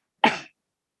Burgers.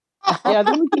 Yeah, that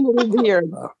was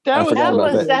weird.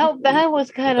 That was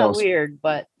kind of weird,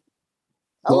 but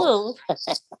a little.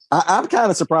 I'm kind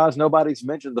of surprised nobody's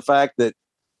mentioned the fact that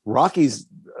Rocky's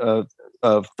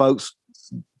folks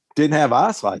didn't have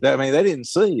eyesight. I mean, they didn't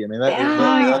see. I mean,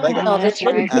 that's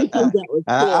right.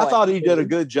 I thought he did a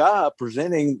good job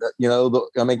presenting.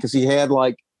 Because he had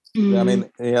they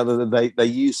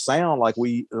use sound like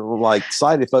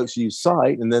sighted folks use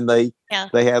sight, and then they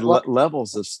had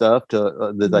levels of stuff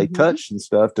that they touched and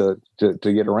stuff to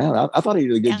get around. I thought he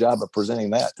did a good job of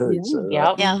presenting that too.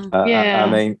 Yeah.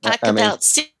 So, about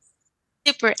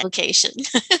super application.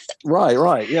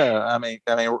 Right. Yeah. I mean,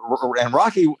 and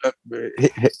Rocky,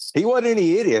 he wasn't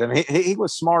any idiot. I mean, he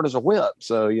was smart as a whip.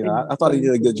 So, I thought he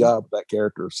did a good job with that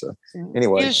character. So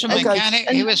anyway,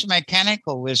 he was a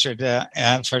mechanical wizard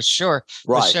for sure.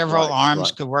 Right. With several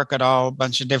arms, could work at all a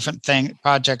bunch of different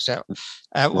projects at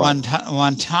one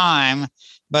time.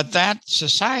 But that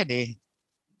society,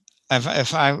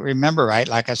 if I remember right,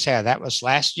 like I said, that was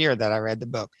last year that I read the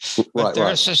book. But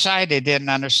their society didn't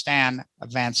understand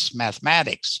advanced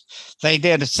mathematics. They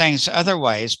did things other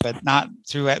ways, but not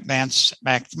through advanced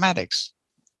mathematics.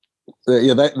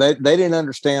 Yeah, they didn't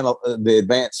understand the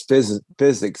advanced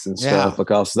physics and stuff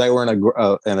because they were in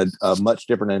a much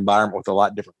different environment with a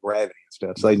lot different gravity and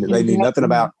stuff. So they knew nothing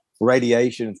about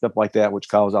radiation and stuff like that, which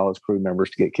caused all his crew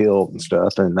members to get killed and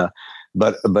stuff. And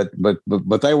but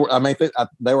they were. I mean,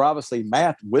 they were obviously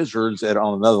math wizards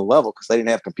on another level because they didn't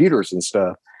have computers and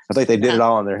stuff. I think they did it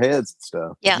all in their heads and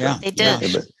stuff. Yeah. They did.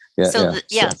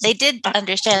 They did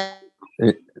understand.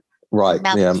 Right.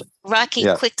 Rocky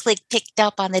quickly picked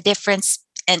up on the difference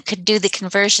and could do the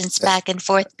conversions back and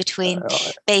forth between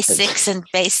base 6 and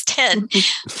base 10.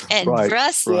 And for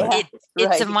us,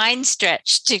 it's a mind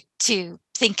stretch to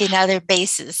think in other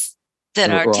bases than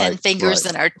our 10 fingers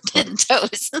and our 10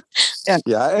 toes. I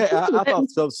thought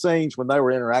those scenes when they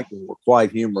were interacting were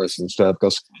quite humorous and stuff,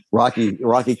 because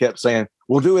Rocky kept saying,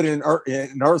 "We'll do it in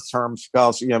Earth terms,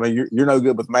 because you're no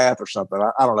good with math or something."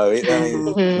 I don't know.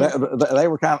 They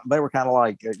were kind of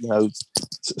like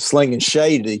slinging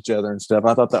shade at each other and stuff.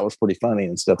 I thought that was pretty funny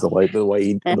and stuff, the way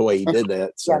he did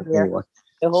that. So anyway,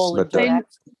 the whole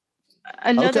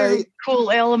another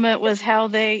cool element was how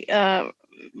they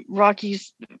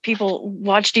Rocky's people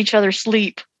watched each other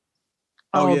sleep.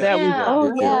 But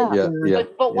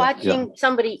watching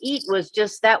somebody eat was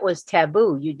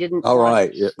taboo. You didn't. Oh,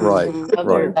 right. I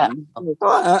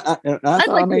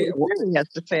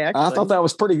thought that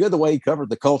was pretty good, the way he covered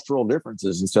the cultural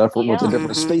differences and stuff with the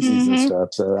different species and stuff.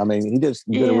 So I mean, he did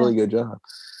a really good job.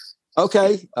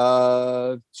 Okay,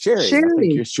 Sherry, I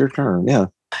think it's your turn. Yeah.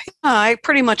 I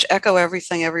pretty much echo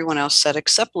everything everyone else said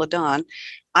except LaDon.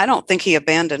 I don't think he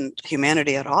abandoned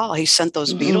humanity at all. He sent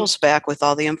those beetles back with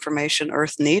all the information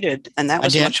Earth needed, and that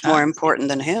was much more important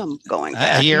than him going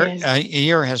back. A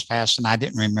year has passed, and I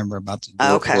didn't remember about the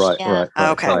Okay. Right.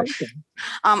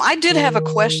 I did have a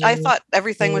question. I thought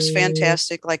everything was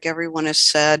fantastic, like everyone has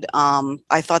said.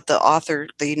 I thought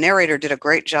the narrator did a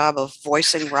great job of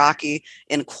voicing Rocky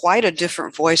in quite a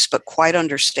different voice, but quite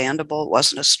understandable. It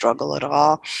wasn't a struggle at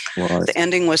all. Right.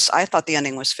 I thought the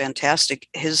ending was fantastic.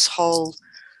 His whole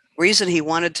reason he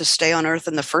wanted to stay on Earth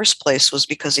in the first place was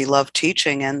because he loved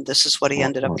teaching, and this is what he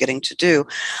ended up getting to do.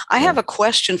 I have a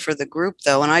question for the group,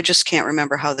 though, and I just can't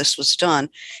remember how this was done.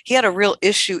 He had a real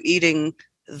issue eating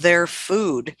their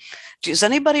food. Does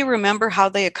anybody remember how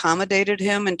they accommodated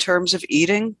him in terms of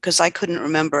eating? Because I couldn't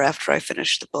remember after I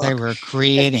finished the book. They were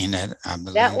creating it, I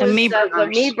believe. That was the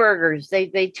Me Burgers.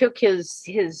 They took his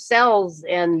cells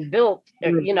and built,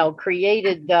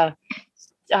 created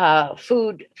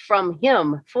food from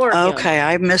him for him. Okay,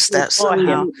 I missed that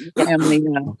somehow. Family,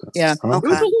 yeah. Okay. It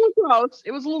was a little gross.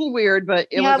 It was a little weird, but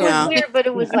it was weird. But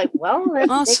it was like, it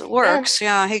works. Sense.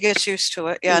 Yeah, he gets used to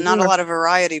it. Yeah, not a lot of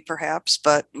variety, perhaps,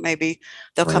 but maybe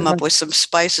they'll come up with some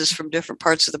spices from different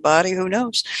parts of the body. Who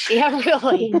knows? Yeah,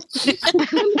 really.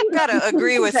 Gotta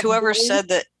agree with whoever said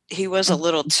that he was a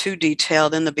little too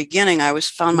detailed in the beginning. I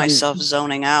found myself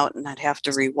zoning out, and I'd have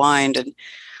to rewind. And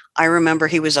I remember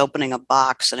he was opening a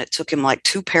box, and it took him like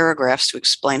 2 paragraphs to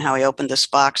explain how he opened this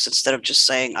box instead of just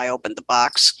saying, "I opened the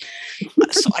box."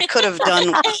 So I could have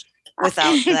done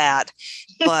without that.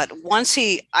 But once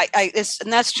and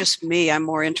that's just me. I'm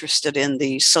more interested in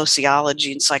the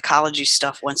sociology and psychology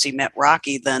stuff once he met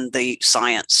Rocky than the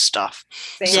science stuff.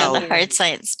 So the hard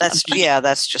science stuff.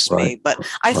 That's just me. But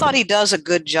I thought he does a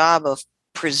good job of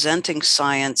presenting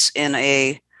science in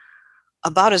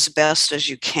about as best as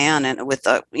you can, and with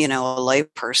a lay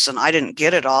person. I didn't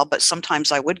get it all, but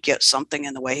sometimes I would get something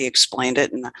in the way he explained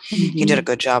it, and he did a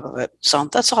good job of it. So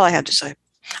that's all I had to say.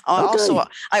 Also,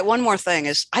 one more thing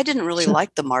is I didn't really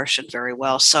like The Martian very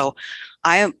well, so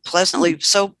I am pleasantly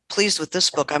so pleased with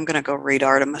this book. I'm going to go read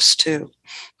Artemis too.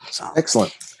 So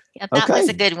excellent. Yeah, that was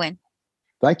a good one.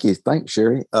 Thank you, thanks,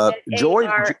 Sherry. Joy,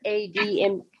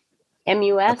 ARADMUS.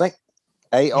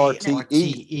 I think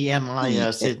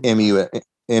ARTEMIS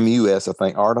MUS. I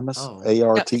think Artemis.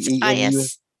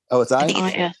 ARTEMUS. Oh, it's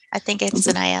IS. I think it's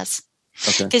an IS.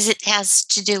 Okay. Because it has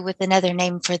to do with another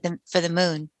name for the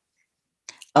moon.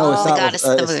 Oh, it's the not goddess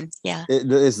of the moon. Yeah.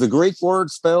 Is the Greek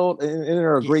word spelled in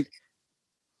there, a Greek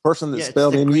person that's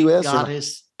spelled MUS?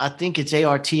 Goddess. I think it's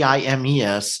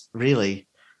ARTIMES. Really.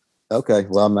 Okay.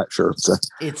 Well, I'm not sure. So,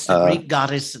 it's the Greek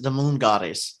goddess, the moon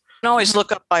goddess. You can always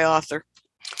look up by author.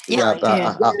 Yeah,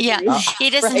 he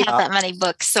doesn't have that many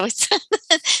books, so it's.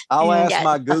 I'll ask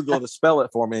my Google to spell it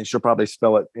for me, and she'll probably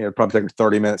spell it. It'll probably take her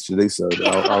 30 minutes to do so.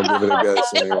 I'll give it a go.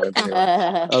 So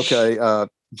anyway. Okay,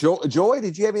 Joy,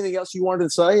 did you have anything else you wanted to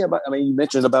say about? I mean, you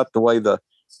mentioned about the way the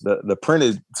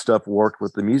printed stuff worked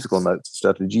with the musical notes and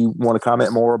stuff. Did you want to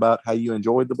comment more about how you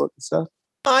enjoyed the book and stuff?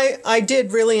 I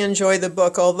did really enjoy the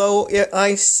book, although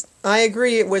I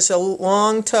agree it was a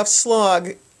long, tough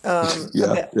slog.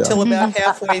 Till about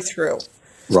halfway through.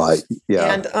 Right.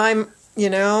 Yeah. And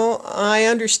I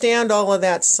understand all of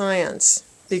that science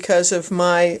because of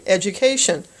my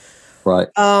education. Right.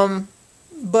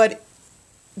 But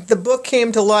the book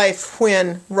came to life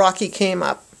when Rocky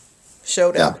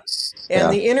showed up.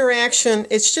 And the interaction,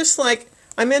 it's just like,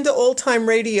 I'm into old time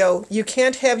radio. You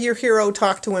can't have your hero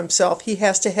talk to himself. He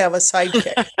has to have a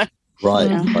sidekick. Right.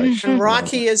 And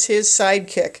Rocky is his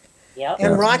sidekick. Yep.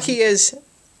 And Rocky is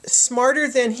smarter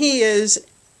than he is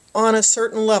on a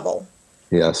certain level.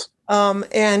 Yes.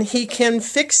 And he can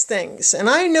fix things. And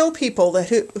I know people that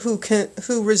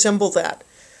who resemble that.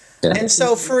 Yeah. And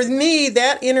so for me,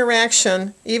 that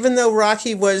interaction, even though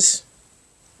Rocky was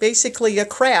basically a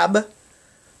crab,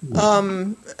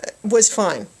 was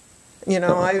fine. You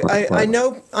know, I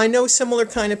know similar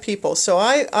kind of people. So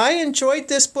I enjoyed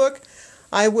this book.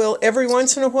 I will, every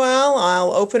once in a while,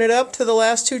 I'll open it up to the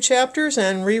last 2 chapters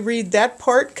and reread that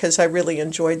part because I really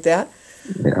enjoyed that.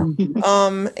 Yeah.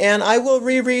 And I will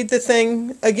reread the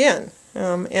thing again.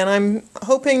 And I'm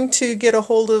hoping to get a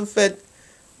hold of it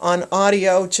on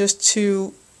audio just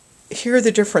to hear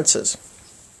the differences.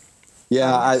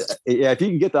 Yeah, if you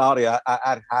can get the audio,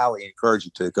 I'd highly encourage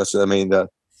you to, because I mean the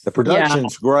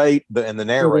production's great, and the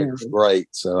narrator's great.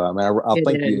 So I mean, I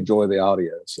think you enjoy the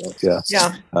audio. So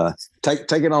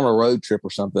take it on a road trip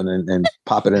or something, and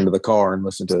pop it into the car and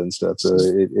listen to it and stuff. So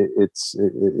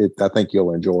it I think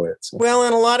you'll enjoy it. So. Well,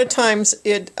 and a lot of times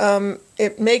it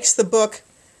makes the book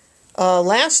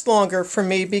last longer for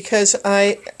me because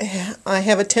I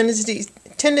have a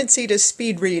tendency to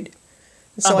speed read,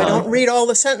 so I don't read all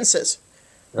the sentences.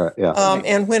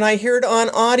 And when I hear it on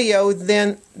audio,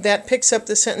 then that picks up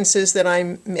the sentences that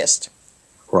I missed.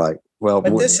 Right. Well,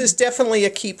 but this is definitely a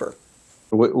keeper.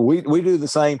 We do the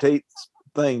same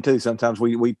thing too. Sometimes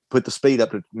we put the speed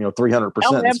up to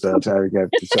 300% and stuff.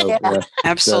 So,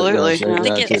 absolutely. To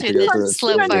get through the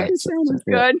slow parts.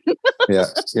 Good. Yeah,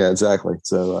 exactly.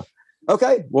 So,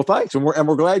 okay. Well, thanks, and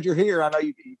we're glad you're here. I know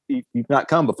you've not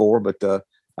come before, but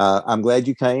I'm glad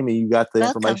you came and you got the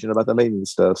information about the meeting and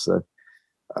stuff. So.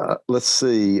 Let's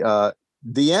see.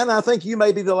 Deanna, I think you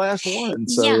may be the last one.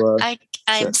 So,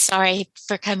 I'm sorry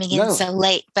for coming in so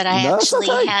late, but I actually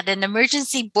had an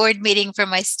emergency board meeting for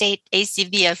my state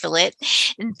ACB affiliate.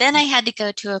 And then I had to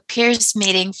go to a peers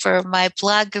meeting for my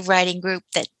blog writing group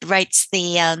that writes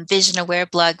the Vision Aware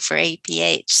blog for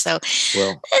APH. So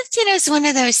it's one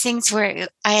of those things where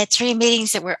I had 3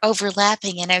 meetings that were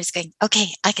overlapping and I was going, okay,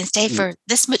 I can stay for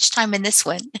this much time in this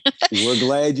one. We're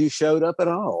glad you showed up at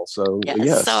all. So,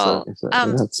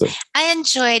 I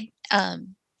enjoyed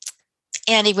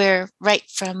Andy Weir right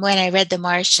from when I read The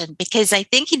Martian, because I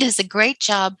think he does a great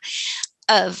job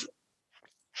of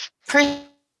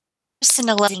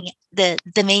personalizing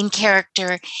the main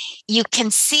character. You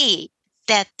can see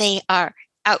that they are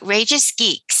outrageous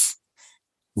geeks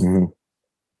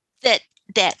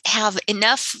that have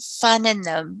enough fun in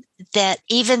them that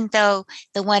even though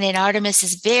the one in Artemis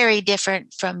is very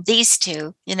different from these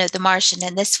two, The Martian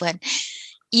and this one,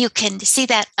 you can see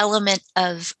that element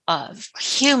of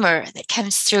humor that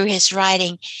comes through his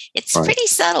writing. It's pretty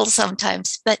subtle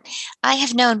sometimes, but I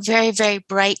have known very, very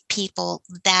bright people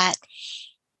that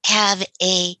have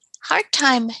a hard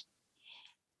time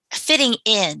fitting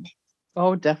in.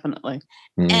 Oh, definitely.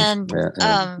 And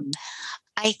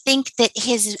I think that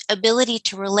his ability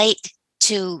to relate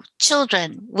to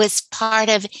children was part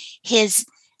of his,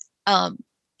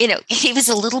 he was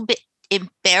a little bit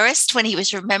embarrassed when he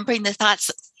was remembering the thoughts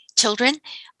of children.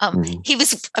 He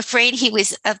was afraid he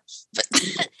was a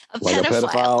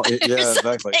pedophile. Yeah,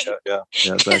 exactly.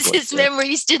 Because his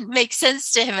memories didn't make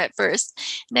sense to him at first.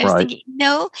 And I was thinking,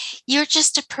 no, you're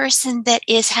just a person that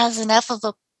has enough of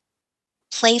a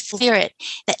playful spirit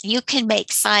that you can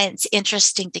make science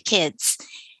interesting to kids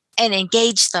and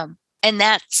engage them. And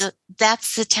that's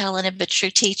the talent of a true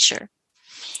teacher.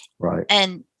 Right.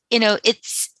 And,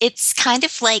 it's kind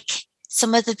of like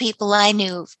some of the people I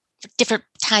knew different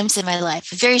times in my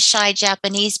life, a very shy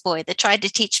Japanese boy that tried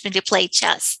to teach me to play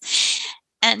chess.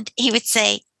 And he would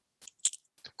say,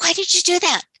 "Why did you do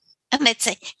that?" And I'd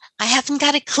say, "I haven't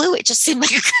got a clue. It just seemed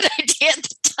like a good idea at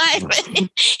the time." And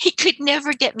he could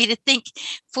never get me to think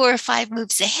 4 or 5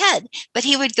 moves ahead, but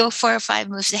he would go 4 or 5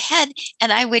 moves ahead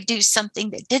and I would do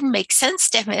something that didn't make sense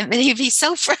to him. And he'd be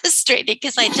so frustrated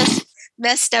because I just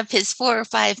messed up his 4 or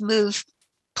 5 move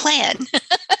plan.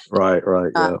 Right.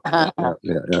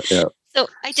 Yeah. So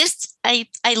I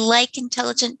like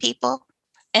intelligent people,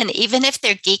 and even if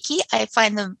they're geeky, I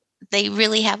find they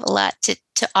really have a lot to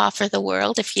offer the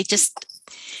world if you just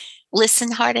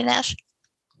listen hard enough.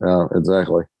 Oh,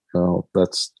 exactly. Oh,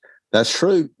 that's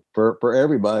true for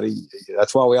everybody.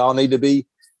 That's why we all need to be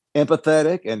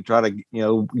empathetic and try to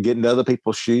get into other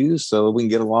people's shoes so we can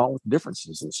get along with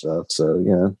differences and stuff. So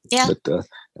But,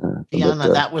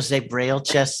 that was a Braille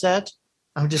chess set.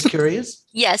 I'm just curious.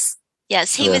 Yes,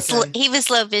 he was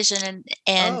low vision,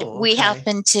 and we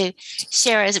happened to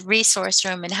share a resource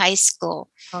room in high school.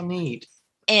 How neat!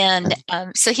 And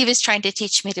so he was trying to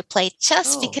teach me to play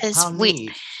chess because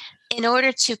in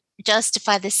order to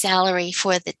justify the salary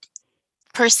for the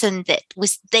person that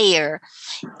was there,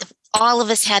 all of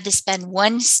us had to spend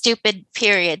one stupid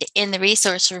period in the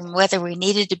resource room, whether we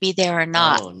needed to be there or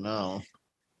not. Oh, no.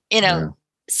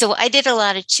 So I did a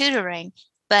lot of tutoring,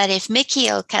 but if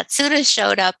Mikio Katsuda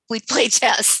showed up, we'd play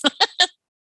chess.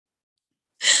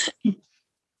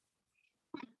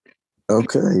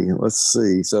 Okay, let's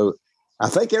see. So I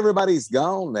think everybody's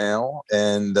gone now.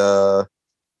 And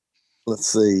let's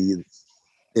see.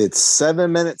 It's 7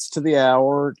 minutes to the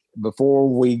hour before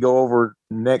we go over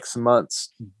next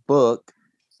month's book.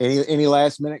 Any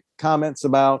last minute comments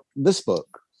about this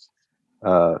book?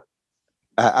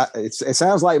 It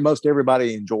sounds like most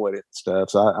everybody enjoyed it and stuff.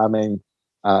 So I mean,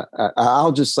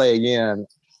 I'll just say again,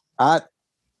 I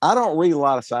don't read a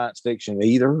lot of science fiction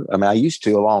either. I mean, I used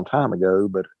to a long time ago,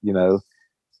 but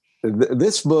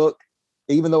this book,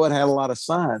 even though it had a lot of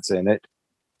science in it,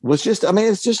 was just, I mean,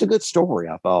 it's just a good story,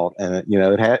 I thought. And, it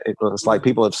was like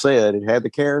people have said, it had the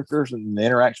characters and the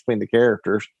interaction between the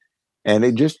characters. And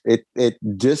it just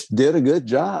did a good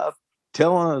job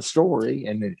telling a story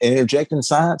and interjecting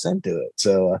science into it.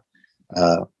 So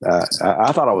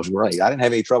I thought it was great. I didn't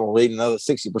have any trouble reading another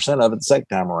 60% of it the second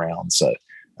time around. So,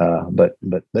 but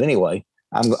anyway,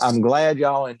 I'm glad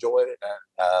y'all enjoyed it.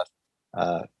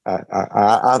 I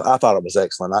thought it was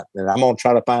excellent. And I'm going to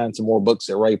try to find some more books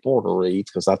that Ray Porter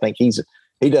reads, because I think he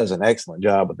does an excellent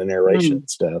job with the narration and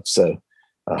stuff. So,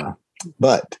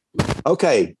 but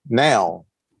okay, now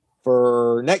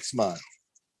for next month,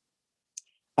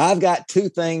 I've got two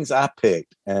things I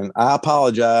picked, and I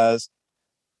apologize.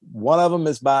 One of them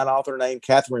is by an author named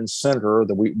Catherine Center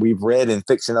that we've read in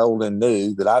Fiction Old and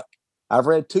New. That I've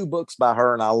read two books by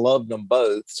her, and I loved them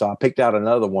both. So I picked out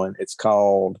another one. It's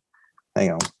called,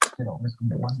 hang on.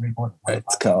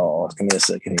 It's called, give me a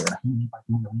second here.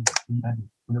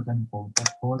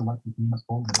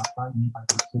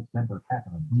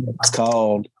 It's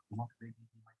called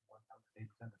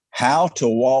How to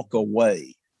Walk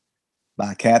Away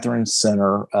by Catherine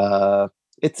Center.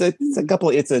 It's a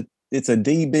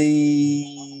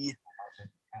DB.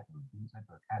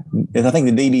 I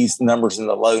think the DB's numbers in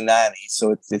the low 90s,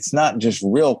 so it's not just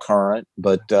real current,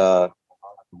 but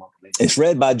it's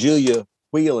read by Julia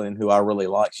Whelan, who I really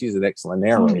like. She's an excellent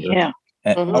narrator. Yeah.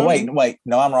 Oh wait,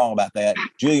 no, I'm wrong about that.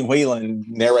 Julia Whelan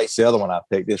narrates the other one I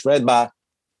picked. It's read by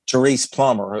Therese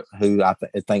Plummer, who I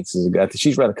think is a good.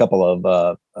 She's read a couple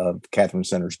of Catherine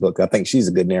Center's book. I think she's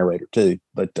a good narrator too.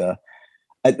 But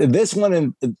this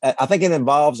one, I think it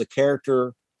involves a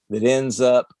character that ends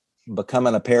up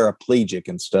becoming a paraplegic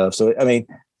and stuff. So I mean,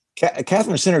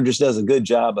 Catherine Center just does a good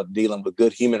job of dealing with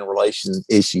good human relation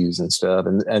issues and stuff.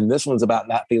 And this one's about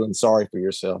not feeling sorry for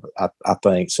yourself, I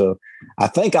think. So I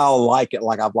think I'll like it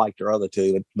like I've liked her other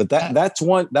two. But that's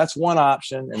one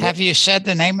option. And have you said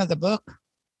the name of the book?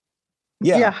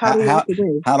 Yeah. How to walk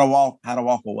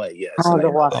away. Yes. How to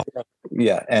walk away.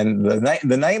 Yeah. And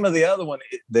the name of the other one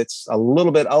that's a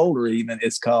little bit older even,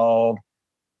 it's called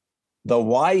The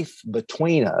Wife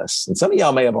Between Us. And some of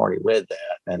y'all may have already read that.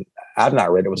 And I've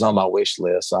not read it. It was on my wish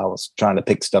list. So I was trying to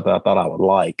pick stuff that I thought I would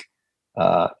like.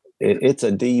 It's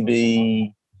a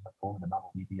DB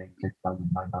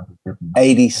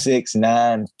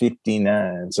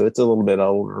 86,959. So it's a little bit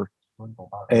older.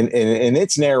 And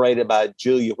it's narrated by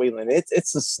Julia Whelan.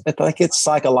 It's like it's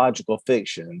psychological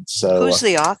fiction. So who's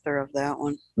the author of that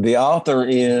one? The author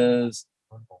is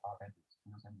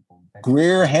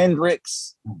Greer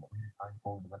Hendricks,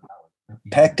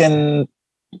 Peckin.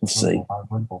 Let's see.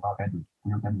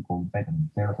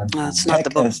 It's not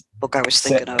the book I was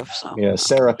thinking of. So. Yeah,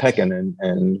 Sarah Peckin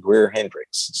and Greer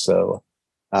Hendricks. So,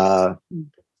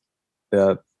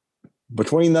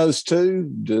 between those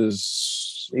two,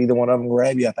 does either one of them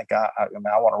grab you? I think I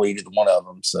want to read either one of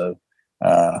them. So,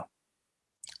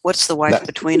 what's The Wife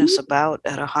Between Us about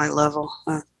at a high level?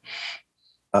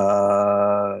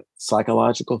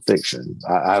 Psychological fiction.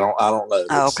 I don't know.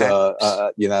 Oh, okay.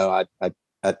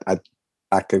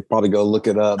 I could probably go look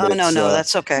it up. Oh no,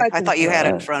 that's okay. I thought you had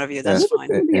it in front of you. That's fine.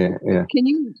 Yeah. Can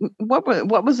you? What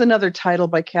was another title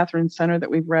by Catherine Center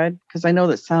that we've read? Because I know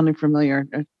that's sounding familiar.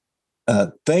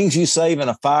 Things You Save in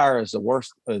a Fire is the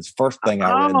first thing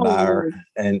I read by her,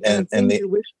 and the You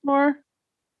Wish For.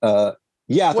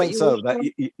 Yeah, I think so.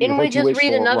 Didn't we just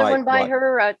read another one by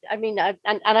her? I mean,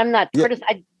 I'm not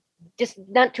criticizing. Just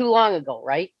not too long ago,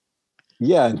 right?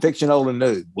 Yeah, in Fiction Old and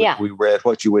New, we read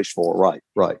What You Wish For. Right.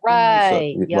 So,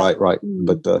 yeah. Right.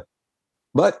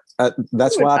 But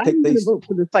that's why I picked these. Vote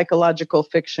for the psychological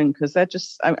fiction, because that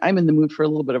just I'm in the mood for a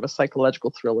little bit of a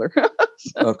psychological thriller.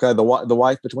 Okay, the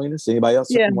Wife Between Us. Anybody else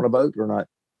want to vote or not?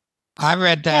 I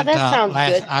read that. Yeah, that sounds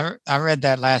good. I read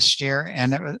that last year,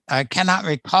 and I cannot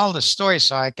recall the story,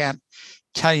 so I can't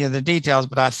tell you the details.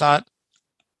 But I thought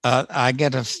I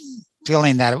get a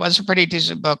feeling that it was a pretty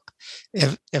decent book.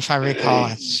 If I recall,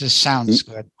 it just sounds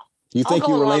good. You think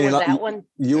you were leaning on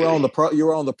you were on the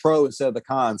pro instead of the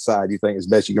con side. You think it's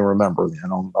best you can remember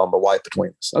then on the Wife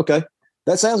Between Us. Okay,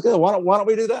 that sounds good. Why don't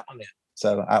we do that one then?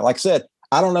 So, like I said,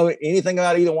 I don't know anything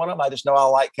about either one of them. I just know I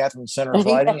like Catherine Center's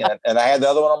writing, and I had the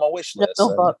other one on my wish list.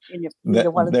 So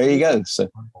there you go. So,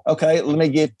 okay, let me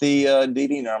get the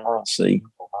DD number. Let's see.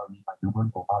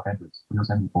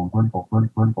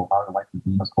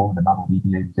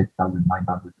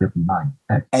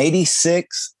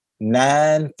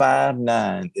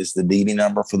 86959 is the DD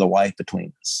number for The Wife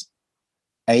Between Us.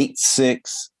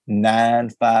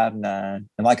 86959.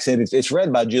 And like I said, it's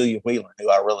read by Julia Whelan, who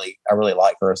I really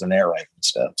like her as a narrator and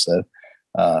stuff.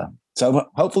 So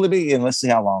hopefully let's see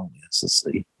how long it is. Let's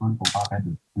see.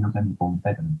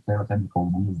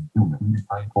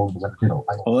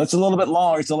 Well, it's a little bit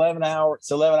long. It's 11 hours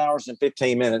and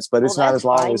 15 minutes, but it's not as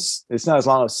long as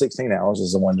 16 hours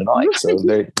as the one tonight. So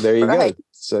there you go.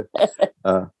 So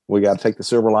we got to take the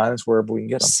silver linings wherever we can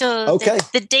get them. So okay.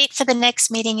 The date for the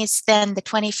next meeting is then the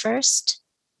 21st?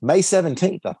 May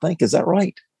 17th, I think. Is that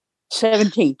right?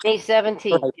 17th. May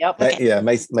 17th. Right. Yep. Okay. Yeah,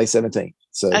 May 17th.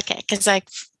 So okay, because I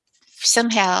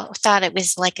somehow thought it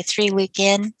was like a 3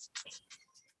 weekend.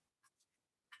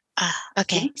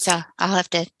 Okay, so I'll have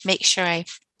to make sure I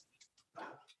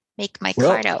make my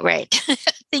card out right.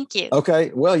 Thank you.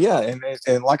 Okay. Well, yeah.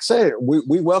 And like I said,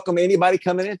 we welcome anybody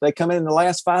coming in. If they come in the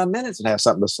last 5 minutes and have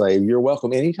something to say, you're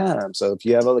welcome anytime. So if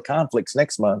you have other conflicts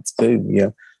next month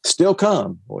too, still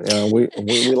come.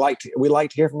 We like to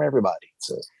hear from everybody.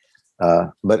 So,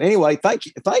 but anyway, thank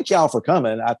y'all for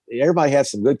coming. Everybody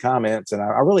has some good comments, and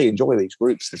I really enjoy these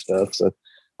groups and stuff. So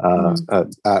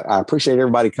I appreciate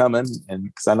everybody coming, and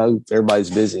because I know everybody's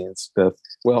busy and stuff.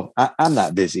 Well, I'm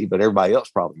not busy, but everybody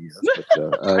else probably is.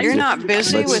 But, you're not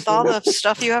busy with all the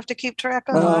stuff you have to keep track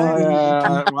of.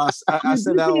 Well, I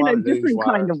send out a lot of news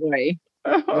wires. Kind of way.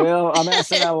 Well, I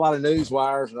send out a lot of news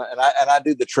wires, and I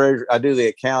do the treasure. I do the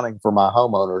accounting for my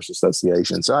homeowners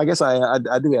association. So I guess I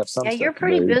do have some. Yeah, you're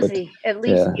pretty busy. At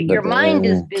least your mind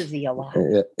is busy a lot.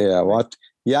 Yeah. Well,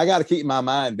 I got to keep my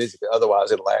mind busy,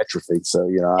 otherwise it'll atrophy. So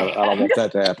I don't want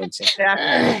that to happen. So,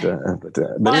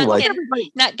 but anyway,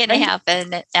 not going to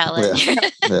happen, Alan.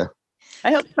 Yeah.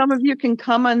 I hope some of you can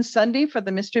come on Sunday for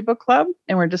the Mystery Book Club,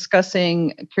 and we're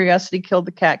discussing Curiosity Killed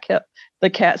the Cat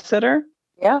Sitter.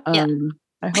 Yeah. I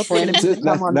hope we're going to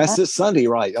come on that's this Sunday,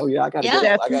 right? Oh yeah, I got to go.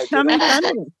 That's coming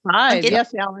Sunday. 5.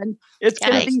 Yes, Alan. It's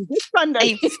going to be this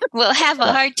Sunday. We'll have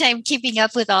a hard time keeping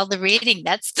up with all the reading.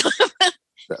 That's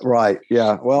right.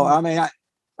 Yeah. Well, I mean,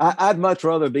 I'd much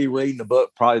rather be reading the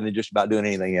book probably than just about doing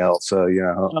anything else. So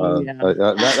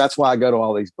that's why I go to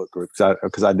all these book groups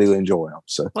because I do enjoy them.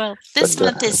 So this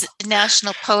month is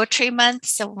National Poetry Month,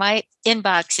 so my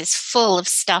inbox is full of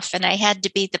stuff, and I had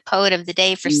to be the poet of the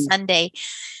day for Sunday,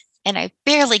 and I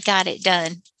barely got it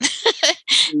done.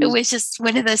 It was just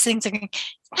one of those things.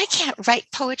 I can't write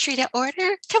poetry to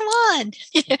order. Come on,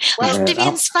 I have to be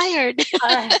inspired.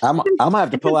 I'm gonna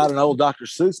have to pull out an old Dr.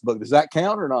 Seuss book. Does that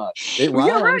count or not? It rhymes.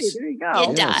 You're right. There you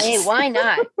go. It does. Hey, why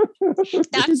not?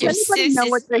 Does anybody know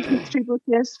what the history book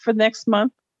is for next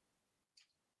month?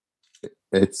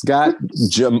 It's got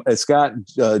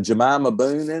Jemima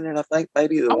Boone in it. I think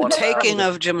maybe the one Taking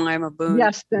of Jemima Boone.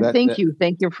 Yes. Thank you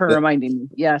for reminding me.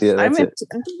 Yes, I think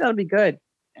that'll be good.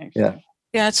 Actually.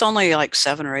 Yeah, it's only like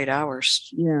 7 or 8 hours.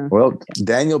 Yeah. Well,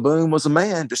 Daniel Boone was a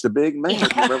man, just a big man. You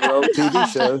remember the old TV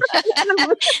shows?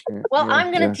 Well,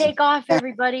 I'm going to take off,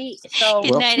 everybody. So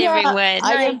good night, everyone.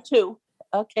 I am too.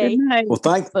 Okay. Well,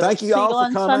 thank you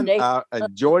all for coming. I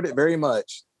enjoyed it very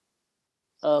much.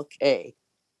 Okay.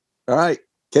 All right.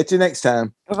 Catch you next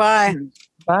time. Bye-bye.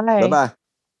 Bye. Bye-bye.